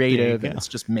you're creative and it's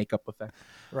just makeup effect.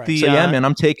 Right. The, So yeah, man,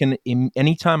 I'm taking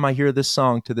anytime I hear this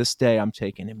song to this day, I'm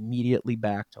taken immediately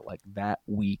back to like that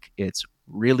week. It's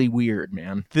really weird,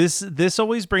 man. This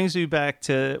always brings me back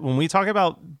to when we talk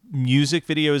about music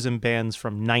videos and bands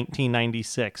from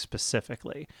 1996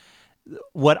 specifically.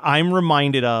 What I'm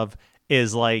reminded of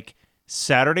is like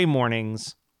Saturday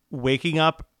mornings, waking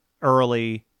up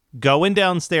early, going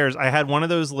downstairs. I had one of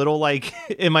those little, like,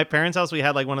 in my parents' house, we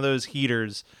had like one of those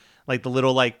heaters, like the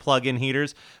little like plug-in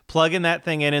heaters, plugging that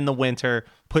thing in the winter,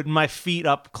 putting my feet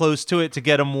up close to it to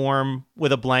get them warm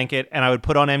with a blanket. And I would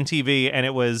put on MTV, and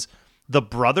it was The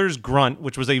Brothers Grunt,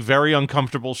 which was a very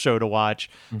uncomfortable show to watch,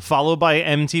 followed by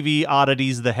MTV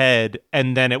Oddities The Head,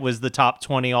 and then it was the top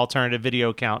 20 alternative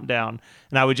video countdown.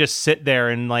 And I would just sit there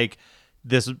and like,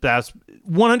 that's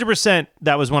 100%.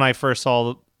 That was when I first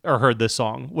saw or heard this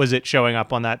song, was it showing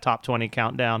up on that top 20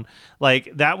 countdown. Like,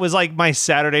 that was like my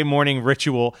Saturday morning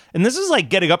ritual. And this is like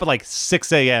getting up at like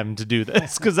 6 a.m. to do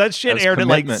this, because that shit aired at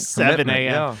like 7 a.m.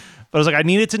 Yeah. But I was like, I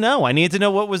needed to know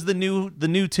what was the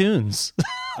new tunes.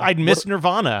 I'd missed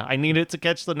Nirvana. I needed to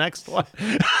catch the next one.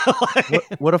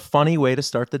 What a funny way to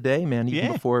start the day, man.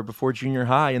 Even Yeah. before junior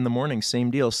high in the morning,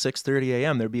 same deal, 6:30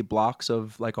 a.m. There'd be blocks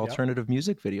of like alternative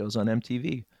music videos on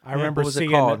MTV. I remember what was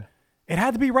seeing it called? it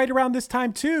had to be right around this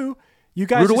time too. You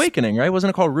guys Rude just- Awakening, right? Wasn't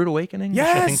it called Rude Awakening?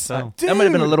 Yes, I think so. dude, That might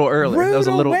have been a little earlier. That was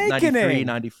a Rude little Awakening. 93,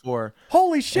 94.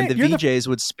 Holy shit! And the you're VJs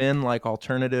would spin like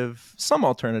some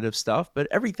alternative stuff, but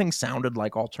everything sounded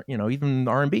like even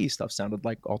R&B stuff sounded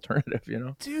like alternative,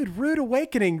 Dude, Rude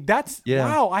Awakening. That's Yeah.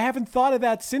 wow. I haven't thought of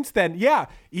that since then. Yeah,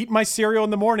 eat my cereal in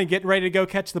the morning, getting ready to go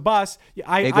catch the bus.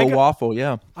 Eggo waffle,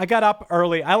 yeah. I got up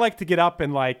early. I like to get up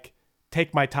and like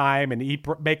take my time and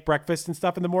make breakfast and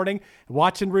stuff in the morning,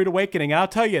 watching Rude Awakening. And I'll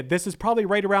tell you, this is probably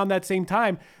right around that same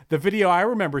time. The video I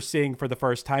remember seeing for the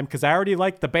first time, because I already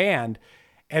liked the band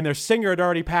and their singer had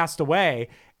already passed away,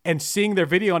 and seeing their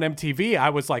video on MTV, I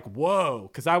was like, whoa.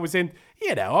 Because I was into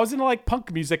like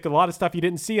punk music, a lot of stuff you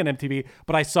didn't see on MTV,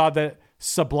 but I saw the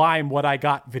Sublime What I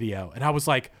Got video. And I was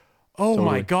like, oh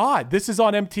my God, this is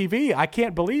on MTV. I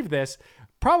can't believe this.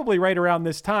 Probably right around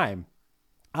this time.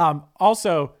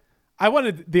 Also, I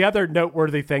wanted the other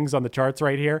noteworthy things on the charts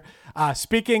right here.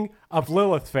 Speaking of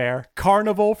Lilith Fair,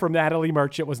 Carnival from Natalie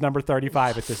Merchant was number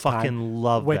 35 at this time. Fucking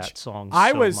love which that song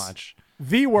I so was much.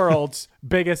 the world's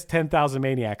biggest 10,000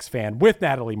 Maniacs fan with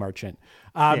Natalie Merchant.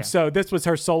 So this was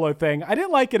her solo thing. I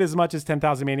didn't like it as much as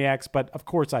 10,000 Maniacs, but of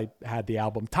course I had the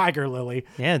album Tiger Lily.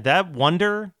 Yeah, that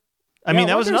Wonder. I mean,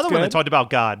 that was Wonder's another one that good. talked about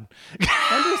God.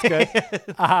 Wonder's good.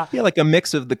 Yeah, like a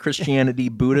mix of the Christianity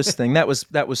Buddhist thing. That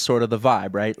was sort of the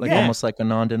vibe, right? Like Yeah. almost like a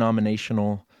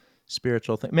non-denominational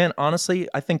spiritual thing. Man, honestly,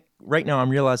 I think right now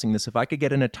I'm realizing this. If I could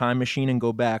get in a time machine and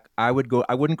go back, I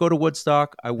wouldn't go to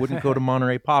Woodstock. I wouldn't go to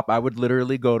Monterey Pop. I would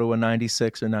literally go to a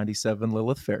 96 or 97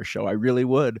 Lilith Fair show. I really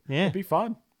would. Yeah. It'd be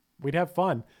fun. We'd have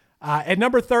fun. At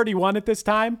number 31 at this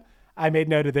time, I made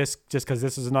note of this just because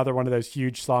this is another one of those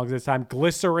huge songs this time,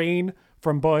 Glycerine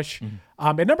from Bush.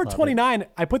 At number 29,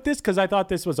 I put this because I thought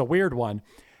this was a weird one.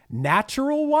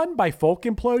 Natural One by Folk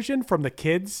Implosion from the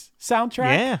Kids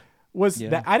soundtrack. Yeah.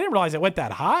 That I didn't realize it went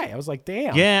that high. I was like,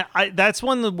 damn. Yeah, that's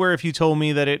one where if you told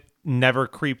me that it never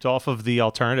creeped off of the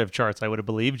alternative charts, I would have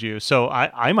believed you. So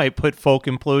I might put Folk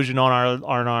Implosion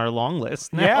on our long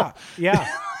list now. Yeah.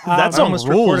 That I song almost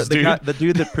rules, recorded dude. the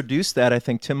dude that produced that. I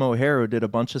think Tim O'Hare, who did a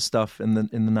bunch of stuff in the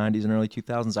 90s and early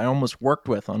 2000s. I almost worked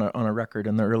with on a record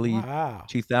in the early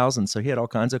 2000s. So he had all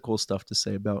kinds of cool stuff to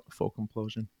say about Folk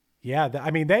Implosion. Yeah.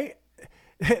 I mean, they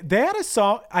had a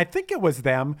song, I think it was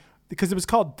them, because it was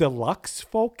called Deluxe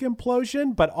Folk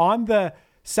Implosion, but on the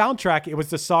soundtrack, it was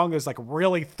the song that was like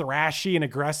really thrashy and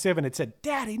aggressive, and it said,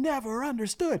 Daddy never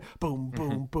understood. Boom,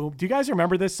 boom, boom. Do you guys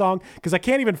remember this song? Because I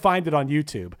can't even find it on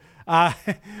YouTube.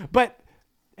 But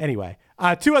anyway,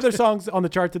 two other songs on the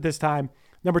charts at this time.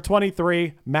 Number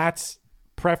 23, Matt's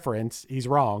preference. He's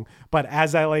wrong. But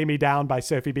As I Lay Me Down by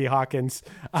Sophie B. Hawkins.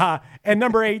 And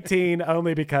number 18,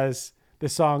 only because the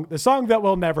song that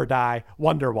will never die,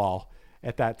 Wonderwall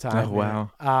at that time.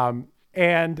 Oh, wow.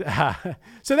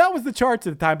 So that was the charts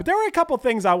at the time. But there were a couple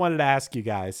things I wanted to ask you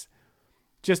guys,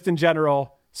 just in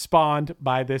general, spawned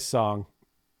by this song.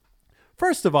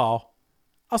 First of all,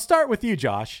 I'll start with you,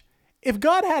 Josh. If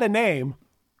God had a name,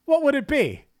 what would it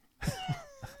be?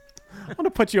 I want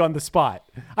to put you on the spot.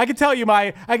 I can tell you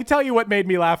what made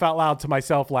me laugh out loud to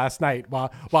myself last night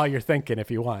while you're thinking, if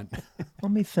you want.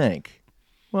 Let me think.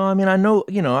 Well, I mean, I know,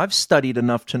 I've studied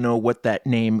enough to know what that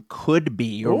name could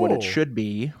be or what it Ooh. should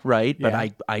be, right? But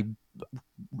Yeah.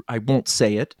 I won't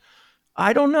say it.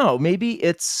 I don't know. Maybe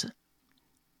it's,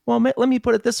 well, let me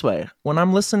put it this way. When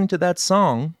I'm listening to that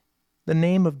song, the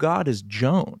name of God is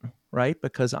Joan, right?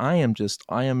 Because I am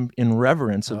in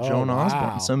reverence of Joan wow.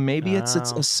 Osborne. So maybe it's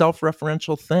a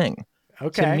self-referential thing.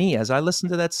 Okay. To me, as I listen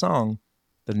to that song,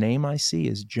 the name I see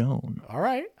is Joan. All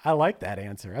right. I like that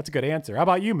answer. That's a good answer. How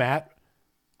about you, Matt?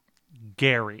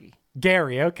 Gary.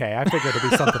 Gary, okay. I figured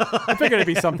it'd be something. I figured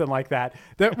it'd be something like that.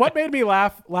 What made me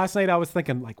laugh last night, I was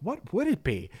thinking, like, what would it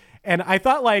be? And I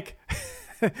thought, like,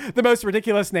 the most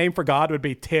ridiculous name for God would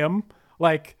be Tim.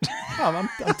 Like, oh,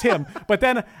 I'm Tim. But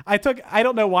then I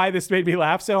don't know why this made me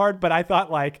laugh so hard, but I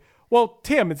thought, like, well,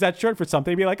 Tim, is that short for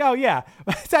something? Be like, oh, yeah,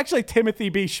 it's actually Timothy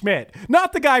B. Schmidt,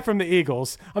 not the guy from the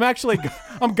Eagles.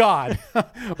 I'm God,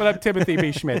 but I'm Timothy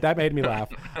B. Schmidt. That made me laugh.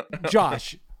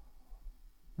 Josh,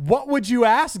 what would you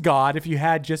ask God if you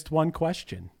had just one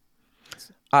question?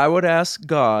 I would ask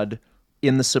God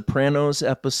in the Sopranos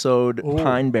episode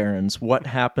Pine Barrens, what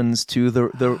happens to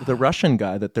the Russian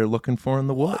guy that they're looking for in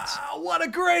the woods? Wow, what a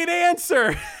great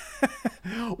answer.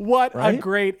 What a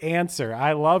great answer.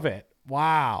 I love it.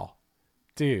 Wow.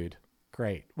 Dude,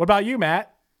 great. What about you,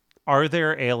 Matt? Are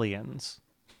there aliens?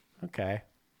 Okay.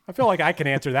 I feel like I can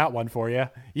answer that one for you.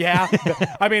 Yeah.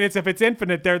 I mean, if it's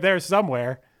infinite, they're there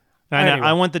somewhere. I know. Anyway.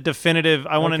 I want the definitive.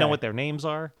 I want to know Okay. what their names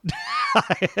are.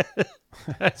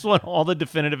 I just want all the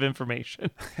definitive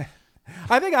information.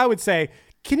 I think I would say,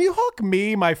 can you hook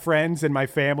me, my friends, and my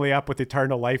family up with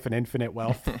eternal life and infinite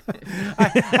wealth?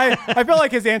 I feel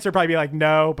like his answer would probably be like,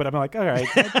 no, but I'm like, all right.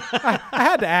 I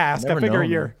had to ask. I figure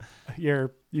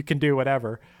you can do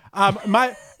whatever.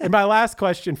 My last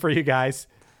question for you guys,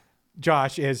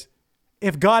 Josh, is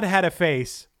if God had a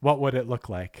face, what would it look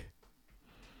like?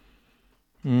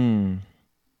 It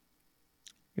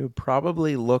would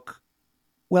probably look,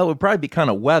 well, it would probably be kind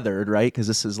of weathered, right? Because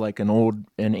this is like an old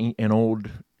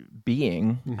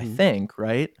being, I think,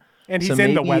 right? And he's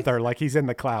in the weather, like he's in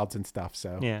the clouds and stuff.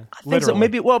 So yeah, I think so.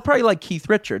 Maybe, well, probably like Keith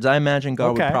Richards. I imagine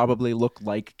God would probably look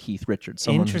like Keith Richards,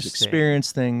 someone who's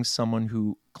experienced things, someone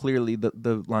who clearly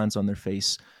the lines on their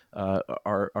face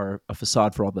are a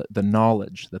facade for all the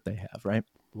knowledge that they have, right?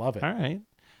 Love it. All right.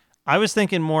 I was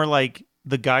thinking more like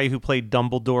the guy who played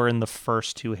Dumbledore in the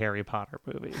first 2 Harry Potter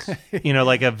movies.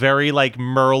 Like a very like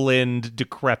Merlin,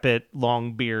 decrepit,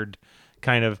 long beard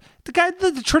kind of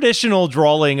the traditional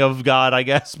drawing of God, I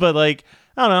guess. But like,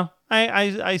 I don't know.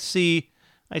 I see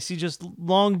just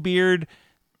long beard,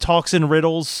 talks in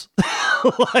riddles,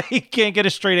 like can't get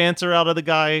a straight answer out of the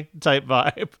guy type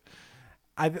vibe.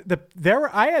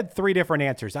 I had 3 different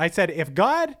answers. I said if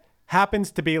God happens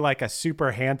to be like a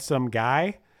super handsome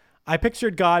guy, I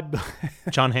pictured God.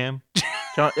 John Hamm.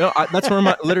 John, that's where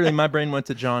my brain went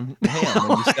to John Hamm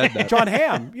when you said that. John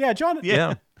Hamm. Yeah, John.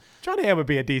 Yeah. John Hamm would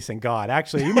be a decent God.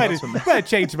 Actually, you might have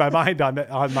changed my mind on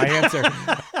my answer.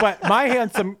 But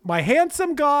my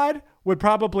handsome God would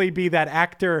probably be that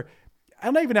actor.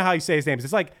 I don't even know how you say his name.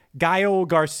 It's like Gael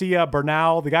Garcia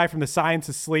Bernal, the guy from The Science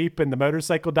of Sleep and The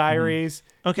Motorcycle Diaries.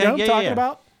 Okay, you know what I'm talking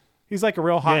about? He's like a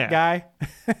real hot guy.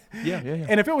 Yeah.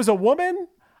 And if it was a woman,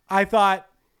 I thought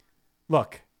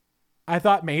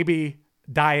maybe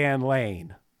Diane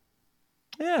Lane.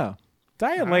 Yeah.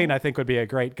 Diane Lane, I think, would be a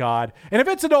great God. And if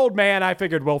it's an old man, I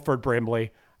figured Wilford Brimley.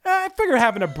 I figured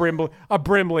having a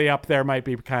Brimley up there might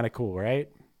be kind of cool, right?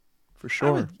 For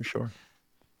sure.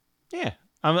 Yeah,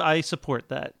 I support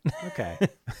that. Okay.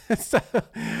 So,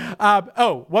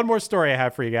 one more story I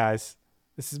have for you guys.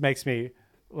 This makes me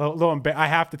a little I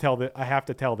have to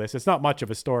tell this. It's not much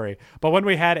of a story, but when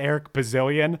we had Eric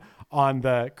Bazillion on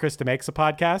the Krista Makes a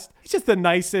podcast, he's just the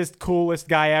nicest, coolest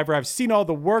guy ever. I've seen all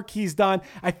the work he's done.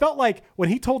 I felt like when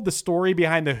he told the story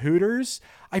behind the Hooters,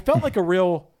 I felt like a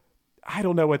real, I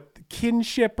don't know, what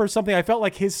kinship or something. I felt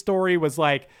like his story was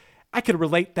like, I could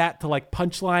relate that to like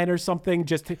Punchline or something.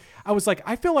 I was like,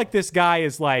 I feel like this guy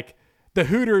is like, the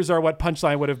Hooters are what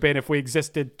Punchline would have been if we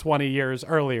existed 20 years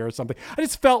earlier or something. I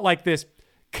just felt like this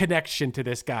connection to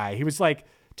this guy. He was like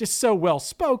just so well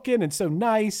spoken and so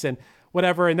nice and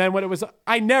whatever. And then when it was,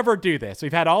 I never do this.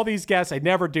 We've had all these guests. I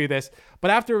never do this.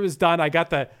 But after it was done, I got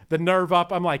the nerve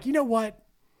up. I'm like, you know what?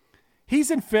 He's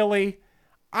in Philly.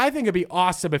 I think it'd be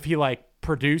awesome if he like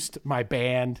produced my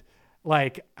band.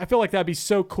 Like, I feel like that'd be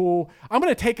so cool. I'm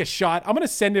going to take a shot. I'm going to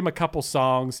send him a couple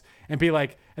songs and be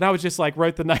like, and I was just like,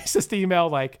 wrote the nicest email.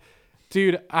 Like,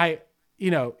 dude, I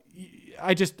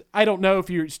don't know if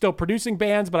you're still producing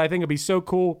bands, but I think it'd be so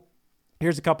cool.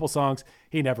 Here's a couple songs.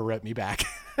 He never wrote me back.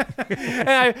 And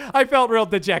I felt real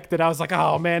dejected. I was like,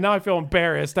 oh man, now I feel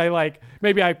embarrassed.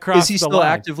 Maybe I crossed the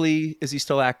line. Is he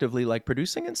still actively like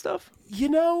producing and stuff?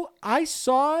 I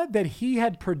saw that he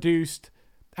had produced,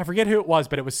 I forget who it was,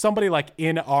 but it was somebody like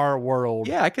in our world.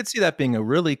 Yeah, I could see that being a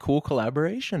really cool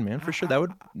collaboration, man, for sure. That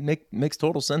would makes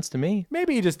total sense to me.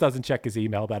 Maybe he just doesn't check his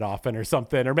email that often or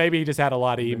something, or maybe he just had a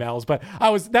lot of emails. But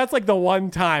that's like the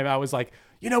one time I was like,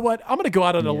 you know what? I'm going to go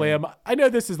out on a limb. I know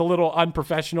this is a little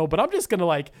unprofessional, but I'm just going to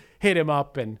like hit him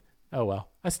up and, oh well.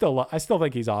 I still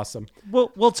think he's awesome.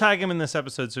 We'll tag him in this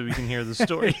episode so we can hear the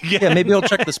story. Yeah, maybe he'll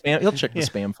check the spam. He'll check the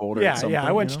spam folder. Yeah,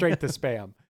 I went straight to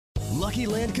spam. Lucky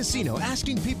Land Casino,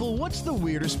 asking people, what's the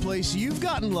weirdest place you've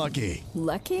gotten lucky?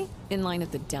 Lucky? In line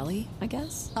at the deli, I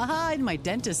guess? Aha, in my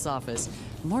dentist's office.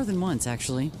 More than once,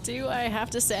 actually. Do I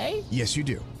have to say? Yes, you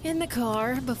do. In the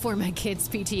car before my kids'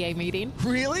 PTA meeting.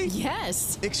 Really?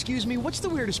 Yes. Excuse me, what's the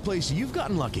weirdest place you've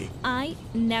gotten lucky? I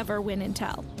never win and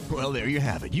tell. Well, there you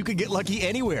have it. You can get lucky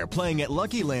anywhere, playing at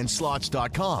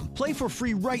LuckyLandSlots.com. Play for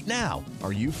free right now.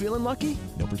 Are you feeling lucky?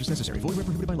 No purchase necessary. Void where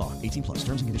prohibited by law. 18+.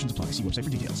 Terms and conditions apply. See website for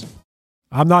details.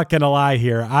 I'm not going to lie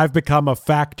here. I've become a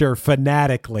Factor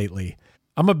fanatic lately.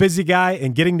 I'm a busy guy,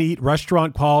 and getting to eat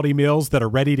restaurant quality meals that are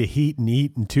ready to heat and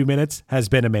eat in 2 minutes has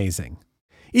been amazing.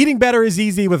 Eating better is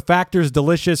easy with Factor's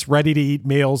delicious, ready-to-eat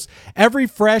meals. Every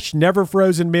fresh, never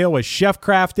frozen meal is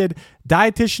chef-crafted,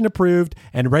 dietitian approved,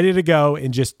 and ready to go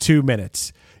in just 2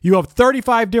 minutes. You have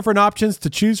 35 different options to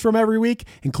choose from every week,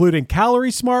 including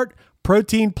Calorie Smart,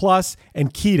 Protein Plus,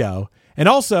 and Keto. And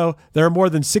also, there are more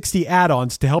than 60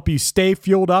 add-ons to help you stay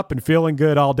fueled up and feeling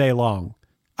good all day long.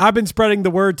 I've been spreading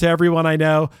the word to everyone I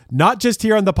know, not just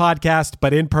here on the podcast,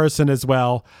 but in person as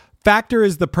well. Factor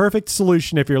is the perfect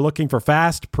solution if you're looking for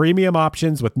fast, premium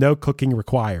options with no cooking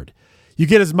required. You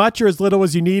get as much or as little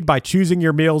as you need by choosing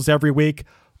your meals every week.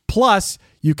 Plus,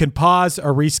 you can pause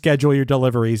or reschedule your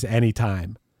deliveries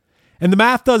anytime. And the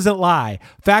math doesn't lie.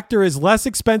 Factor is less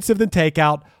expensive than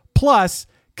takeout. Plus,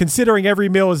 considering every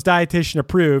meal is dietitian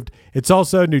approved, it's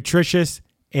also nutritious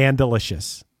and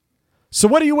delicious. So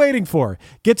what are you waiting for?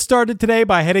 Get started today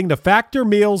by heading to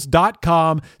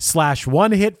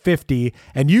factormeals.com/onehit50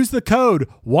 and use the code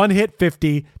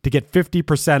onehit50 to get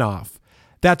 50% off.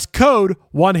 That's code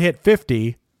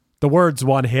onehit50, the words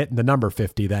one hit and the number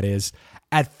 50, that is,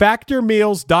 at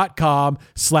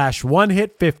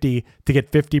factormeals.com/onehit50 to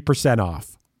get 50%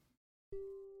 off.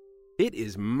 It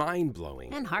is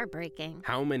mind-blowing and heartbreaking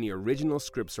how many original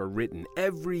scripts are written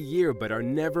every year but are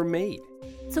never made.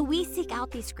 So we seek out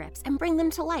these scripts and bring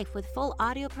them to life with full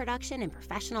audio production and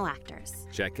professional actors.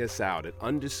 Check us out at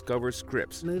Undiscovered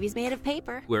Scripts, Movies made of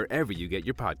paper, wherever you get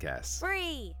your podcasts.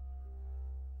 Free!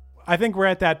 I think we're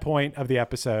at that point of the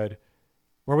episode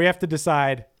where we have to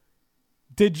decide,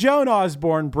 did Joan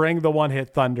Osborne bring the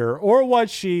one-hit thunder, or was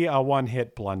she a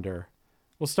one-hit blunder?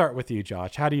 We'll start with you,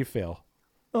 Josh. How do you feel?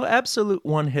 Well, absolute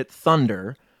one-hit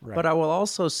thunder, Right. But I will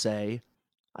also say,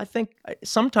 I think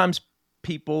sometimes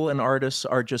people and artists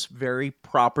are just very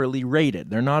properly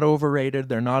rated. They're not overrated,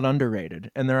 they're not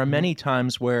underrated. And there are many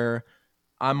times where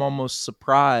I'm almost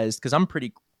surprised, because I'm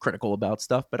pretty critical about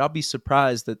stuff, but I'll be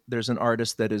surprised that there's an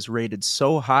artist that is rated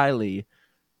so highly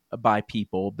by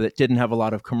people but didn't have a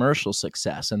lot of commercial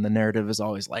success. And the narrative is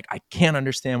always like, I can't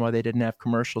understand why they didn't have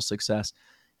commercial success.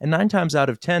 And 9 times out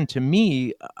of 10, to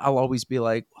me, I'll always be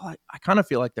like, well, I kind of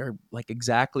feel like they're like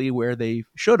exactly where they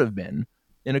should have been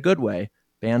in a good way.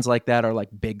 Bands like that are like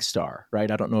Big Star, right?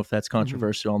 I don't know if that's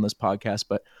controversial on this podcast,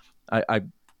 but I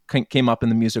came up in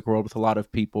the music world with a lot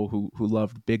of people who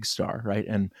loved Big Star, right?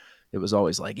 And it was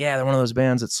always like, yeah, they're one of those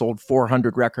bands that sold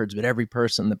 400 records, but every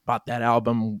person that bought that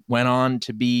album went on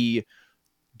to be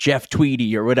Jeff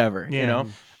Tweedy or whatever, you know?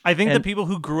 I think the people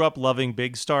who grew up loving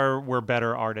Big Star were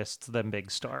better artists than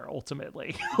Big Star,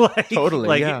 ultimately. Like, totally,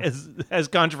 like, yeah. As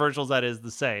controversial as that is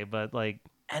to say, but like...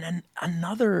 And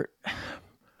another,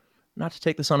 not to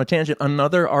take this on a tangent,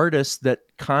 another artist that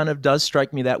kind of does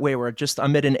strike me that way, where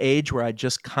I'm at an age where I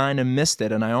just kind of missed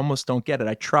it and I almost don't get it.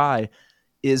 I try,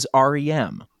 is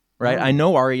REM, right? I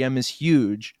know REM is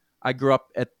huge. I grew up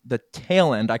at the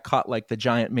tail end. I caught like the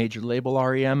giant major label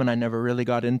REM, and I never really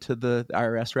got into the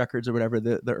IRS records or whatever,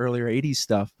 the earlier 80s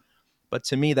stuff. But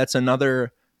to me, that's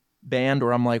another band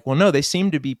where I'm like, well, no, they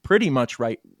seem to be pretty much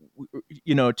right.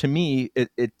 You know, to me,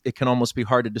 it can almost be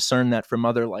hard to discern that from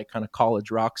other like kind of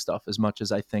college rock stuff, as much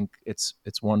as I think it's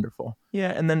wonderful. Yeah,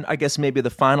 and then I guess maybe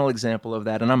the final example of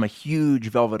that, and I'm a huge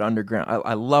Velvet Underground.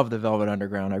 I love the Velvet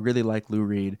Underground. I really like Lou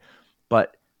Reed.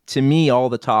 But to me, all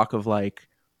the talk of like,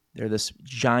 they're this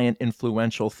giant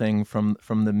influential thing from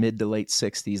the mid to late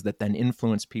 60s that then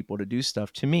influenced people to do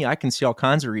stuff. To me, I can see all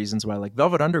kinds of reasons why like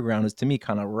Velvet Underground is to me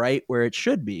kind of right where it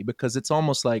should be, because it's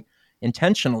almost like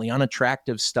intentionally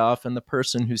unattractive stuff. And the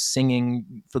person who's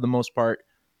singing for the most part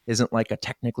isn't like a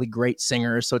technically great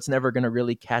singer. So it's never going to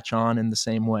really catch on in the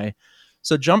same way.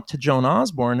 So jump to Joan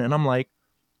Osborne. And I'm like,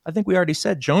 I think we already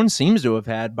said Joan seems to have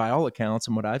had, by all accounts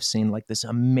and what I've seen, like this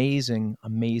amazing,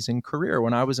 amazing career.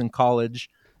 When I was in college,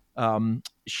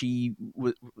 she,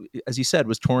 as you said,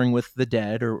 was touring with the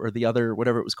Dead or the other,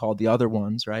 whatever it was called, the other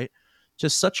ones, right?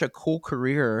 Just such a cool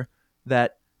career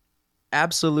that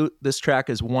this track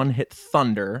is one-hit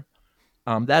thunder.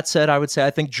 That said, I would say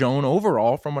I think Joan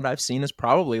overall, from what I've seen, is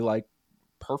probably like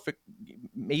perfect,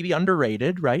 maybe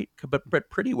underrated, right? But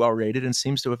pretty well rated, and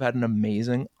seems to have had an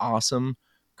amazing, awesome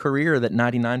career that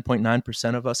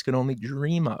 99.9% of us could only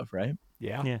dream of, right?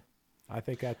 Yeah. I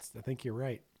think you're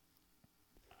right.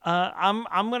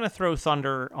 I'm gonna throw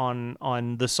thunder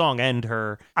on the song and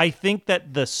her. I think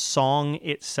that the song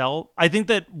itself, I think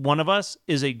that One of Us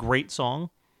is a great song,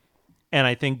 and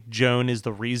I think Joan is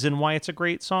the reason why it's a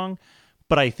great song.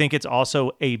 But I think it's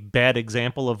also a bad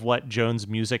example of what Joan's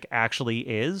music actually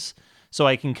is. So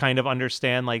I can kind of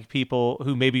understand like people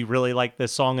who maybe really like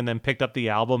this song and then picked up the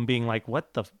album being like,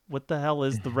 what the hell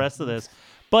is the rest of this?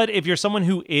 But if you're someone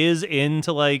who is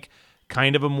into like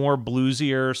kind of a more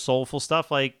bluesier, soulful stuff,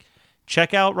 like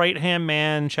check out Right Hand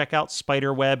Man, check out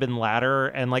Spiderweb and Ladder,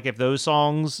 and like if those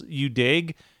songs you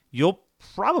dig, you'll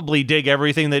probably dig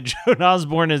everything that Joan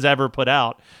Osborne has ever put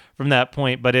out from that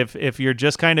point. But if you're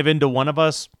just kind of into One of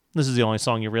Us, this is the only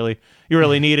song you really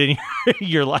need in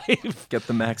your life. Get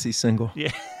the maxi single.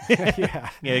 Yeah.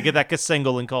 Yeah, get that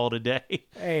single and call it a day.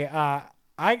 Hey,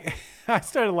 I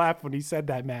started laughing when he said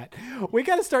that, Matt. We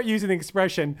got to start using the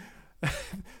expression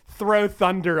throw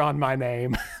thunder on my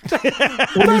name.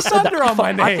 Throw thunder on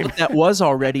my name. I thought that was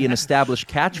already an established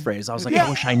catchphrase. I was like, I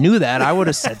wish I knew that. I would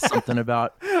have said something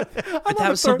about but that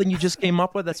was something you just came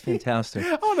up with? That's fantastic.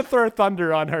 I want to throw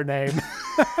thunder on her name.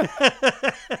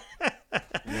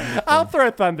 I'll throw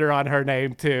thunder on her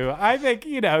name too. I think,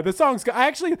 the song's I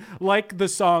actually like the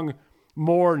song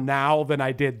more now than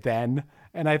I did then.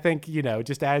 And I think,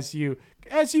 just as you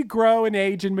grow and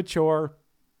age and mature,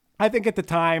 I think at the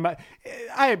time,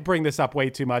 I bring this up way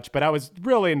too much, but I was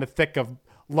really in the thick of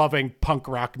loving punk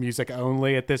rock music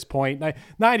only at this point.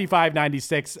 95,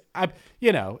 96, I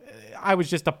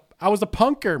was a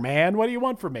punker, man. What do you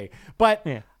want from me? But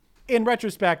in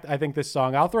retrospect, I think this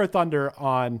song, I'll throw thunder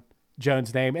on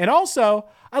Joan's name. And also,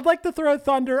 I'd like to throw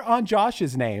thunder on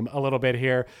Josh's name a little bit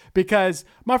here, because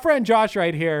my friend Josh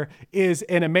right here is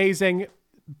an amazing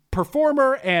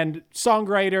performer and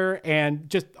songwriter and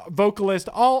just vocalist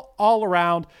all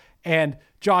around. And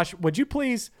Josh, would you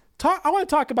please talk? I want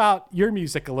to talk about your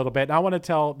music a little bit, and I want to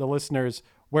tell the listeners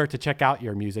where to check out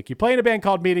your music. You play in a band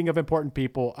called Meeting of Important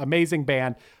People, amazing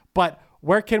band, but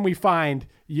where can we find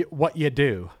what you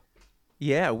do?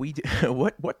 Yeah, we do.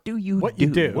 What do you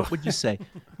do? What would you say?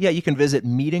 Yeah, you can visit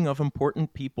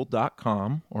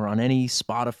meetingofimportantpeople.com or on any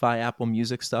Spotify, Apple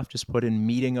Music stuff. Just put in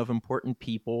Meeting of Important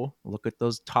People. Look at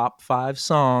those top 5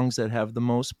 songs that have the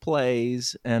most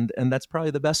plays, and that's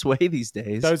probably the best way these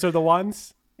days. Those are the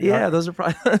ones? Yeah, those are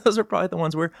probably the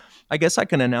ones where I guess I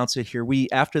can announce it here. We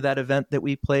after that event that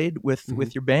we played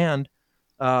with your band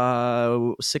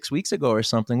 6 weeks ago or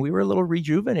something, we were a little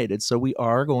rejuvenated. So we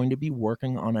are going to be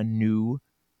working on a new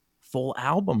full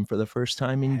album for the first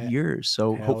time in years.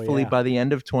 So hopefully by the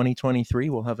end of 2023,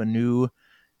 we'll have a new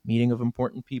Meeting of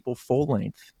Important People full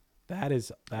length.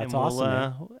 That's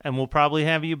awesome. And we'll probably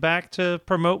have you back to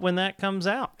promote when that comes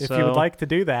out. If you would like to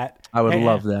do that. I would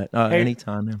love that.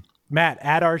 Anytime. Yeah. Matt,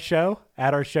 at our show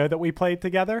that we played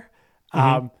together,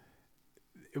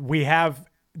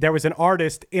 there was an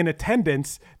artist in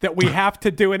attendance that we have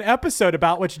to do an episode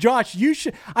about, which Josh,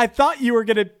 I thought you were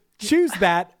going to choose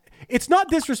that. It's not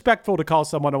disrespectful to call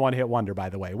someone a one-hit wonder, by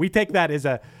the way. We take that as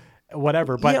a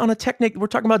whatever. But on a we're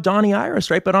talking about Donnie Iris,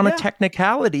 right? But on a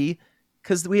technicality,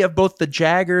 because we have both the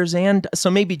Jaggers and so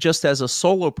maybe just as a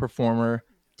solo performer,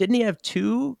 didn't he have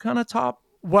 2 kind of top?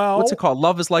 Well, what's it called?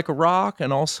 Love is Like a Rock,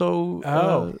 and also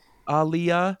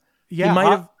Aaliyah. Yeah, he might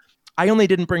have. I only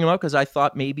didn't bring him up because I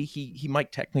thought maybe he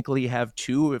might technically have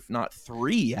 2, if not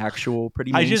 3, actual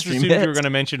pretty mainstream hits. I just assumed you were going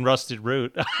to mention Rusted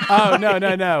Root. Oh, no.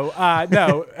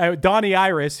 No. Donnie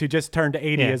Iris, who just turned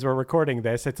 80 as we're recording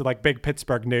this. It's like big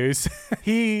Pittsburgh news.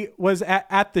 He was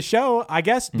at the show, I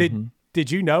guess. Did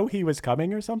you know he was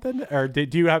coming or something? Or do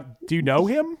you know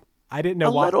him? I didn't know.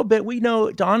 A little bit. We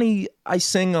know Donnie. I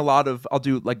sing a lot of. I'll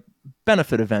do like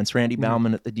benefit events. Randy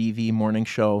Bauman at the DV morning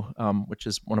show, which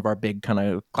is one of our big kind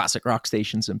of classic rock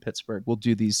stations in Pittsburgh. We'll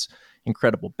do these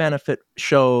incredible benefit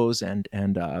shows and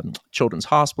Children's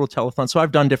Hospital telethon. So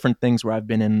I've done different things where I've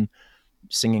been in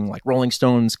singing like Rolling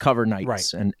Stones cover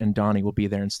nights, and Donnie will be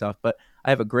there and stuff. But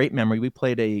I have a great memory. We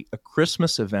played a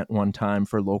Christmas event one time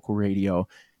for local radio,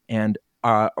 and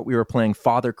we were playing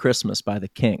Father Christmas by the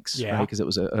Kinks, right? Because it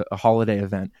was a holiday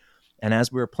event. And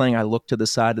as we were playing, I looked to the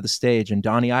side of the stage, and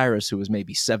Donnie Iris, who was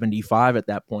maybe 75 at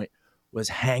that point, was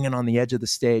hanging on the edge of the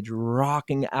stage,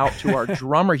 rocking out to our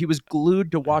drummer. He was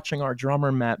glued to watching our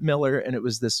drummer, Matt Miller. And it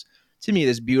was this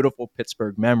beautiful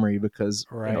Pittsburgh memory because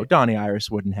Donnie Iris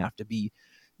wouldn't have to be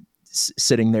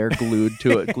sitting there glued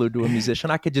to a musician.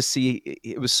 I could just see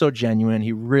it was so genuine.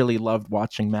 He really loved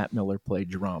watching Matt Miller play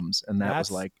drums. And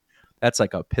that's like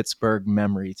a Pittsburgh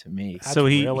memory to me. So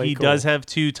he cool. does have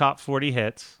 2 top 40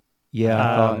 hits.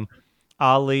 Yeah.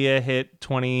 Aaliyah hit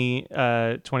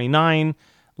 29.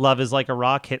 Love is Like a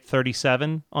Rock hit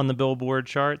 37 on the Billboard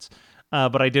charts.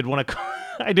 But I did want to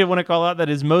call out that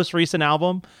his most recent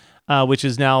album, which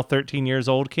is now 13 years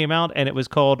old, came out, and it was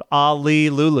called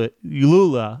Alleluia,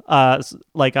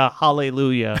 like a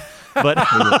hallelujah. But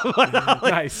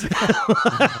nice.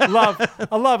 I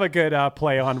love a good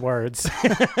play on words.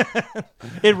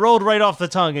 It rolled right off the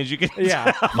tongue, as you can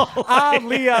tell.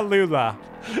 Alleluia.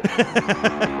 I've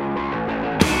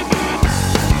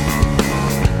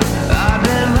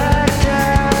been let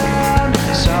down,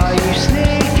 saw you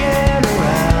sneaking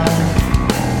around.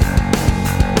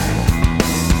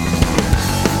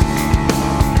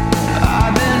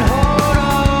 I've been holed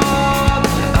up,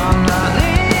 I'm not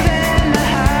leaving the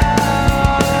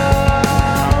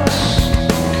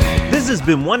house. This has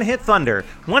been One Hit Thunder.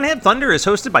 One Hit Thunder is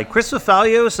hosted by Chris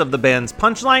Fafalios of the bands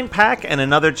Punchline Pack and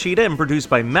Another Cheetah and produced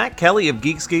by Matt Kelly of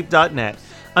Geekscape.net.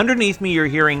 Underneath me you're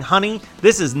hearing Honey,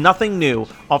 This Is Nothing New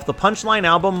off the Punchline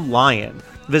album Lion.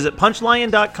 Visit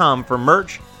punchlion.com for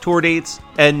merch, tour dates,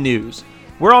 and news.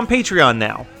 We're on Patreon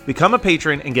now. Become a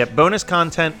patron and get bonus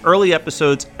content, early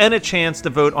episodes, and a chance to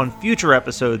vote on future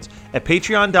episodes at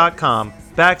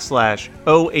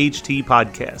patreon.com/OHT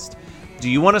podcast. Do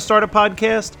you want to start a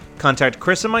podcast? Contact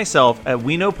Chris and myself at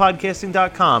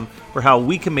weknowpodcasting.com for how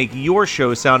we can make your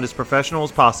show sound as professional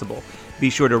as possible. Be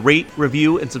sure to rate,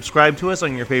 review, and subscribe to us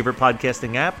on your favorite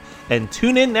podcasting app, and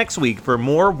tune in next week for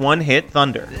more One Hit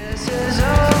Thunder. This is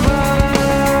over.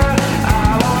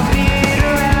 I won't beat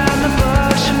around the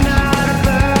bush. I'm not a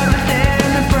bird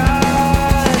within the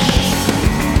brush.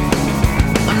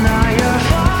 I'm not your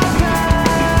father.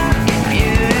 If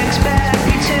you expect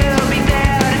me to be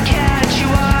there to catch you,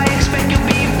 I expect you'll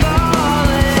be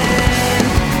falling.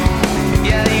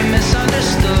 Yeah, you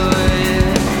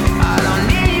misunderstood. I don't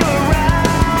need you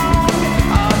around.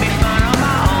 I'll be fine on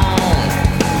my own.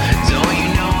 Don't you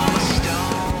know I'm a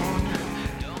stone?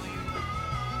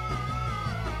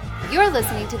 You're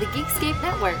listening to the Geekscape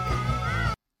Network.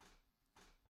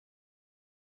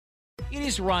 It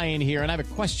is Ryan here, and I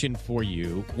have a question for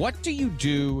you. What do you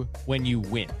do when you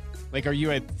win? Like, are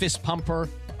you a fist pumper,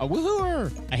 a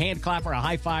woohooer, a hand clapper, a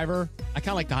high fiver? I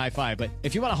kind of like the high five, but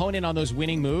if you want to hone in on those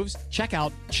winning moves, check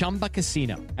out Chumba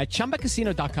Casino. At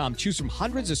ChumbaCasino.com, choose from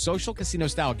hundreds of social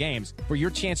casino-style games for your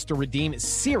chance to redeem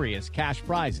serious cash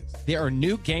prizes. There are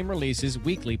new game releases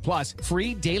weekly, plus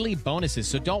free daily bonuses,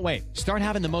 so don't wait. Start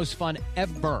having the most fun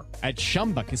ever at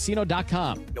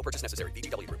ChumbaCasino.com. No purchase necessary.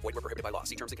 VGW Group. Void where prohibited by law.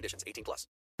 See terms and conditions. 18+.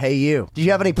 Hey, you. Do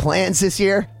you have any plans this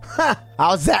year?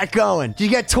 How's that going? Did you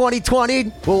get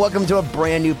 2020'd? Well, welcome to a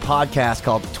brand new podcast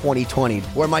called 2020,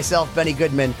 where myself, Benny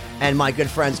Goodman, and my good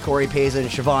friends Corey Pazin and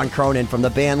Siobhan Cronin from the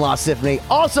band Lost Symphony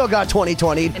also got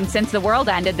 2020'd. And since the world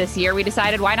ended this year, we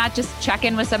decided why not just check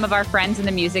in with some of our friends in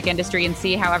the music industry and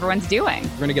see how everyone's doing.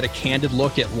 We're going to get a candid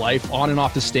look at life on and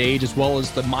off the stage, as well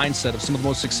as the mindset of some of the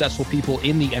most successful people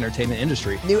in the entertainment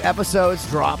industry. New episodes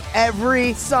drop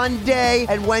every Sunday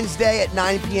and Wednesday at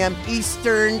 9 p.m.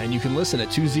 Eastern. And you can listen at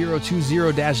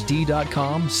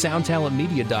 2020-d.com,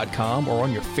 soundtalentmedia.com, or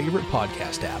on your favorite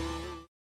podcast app.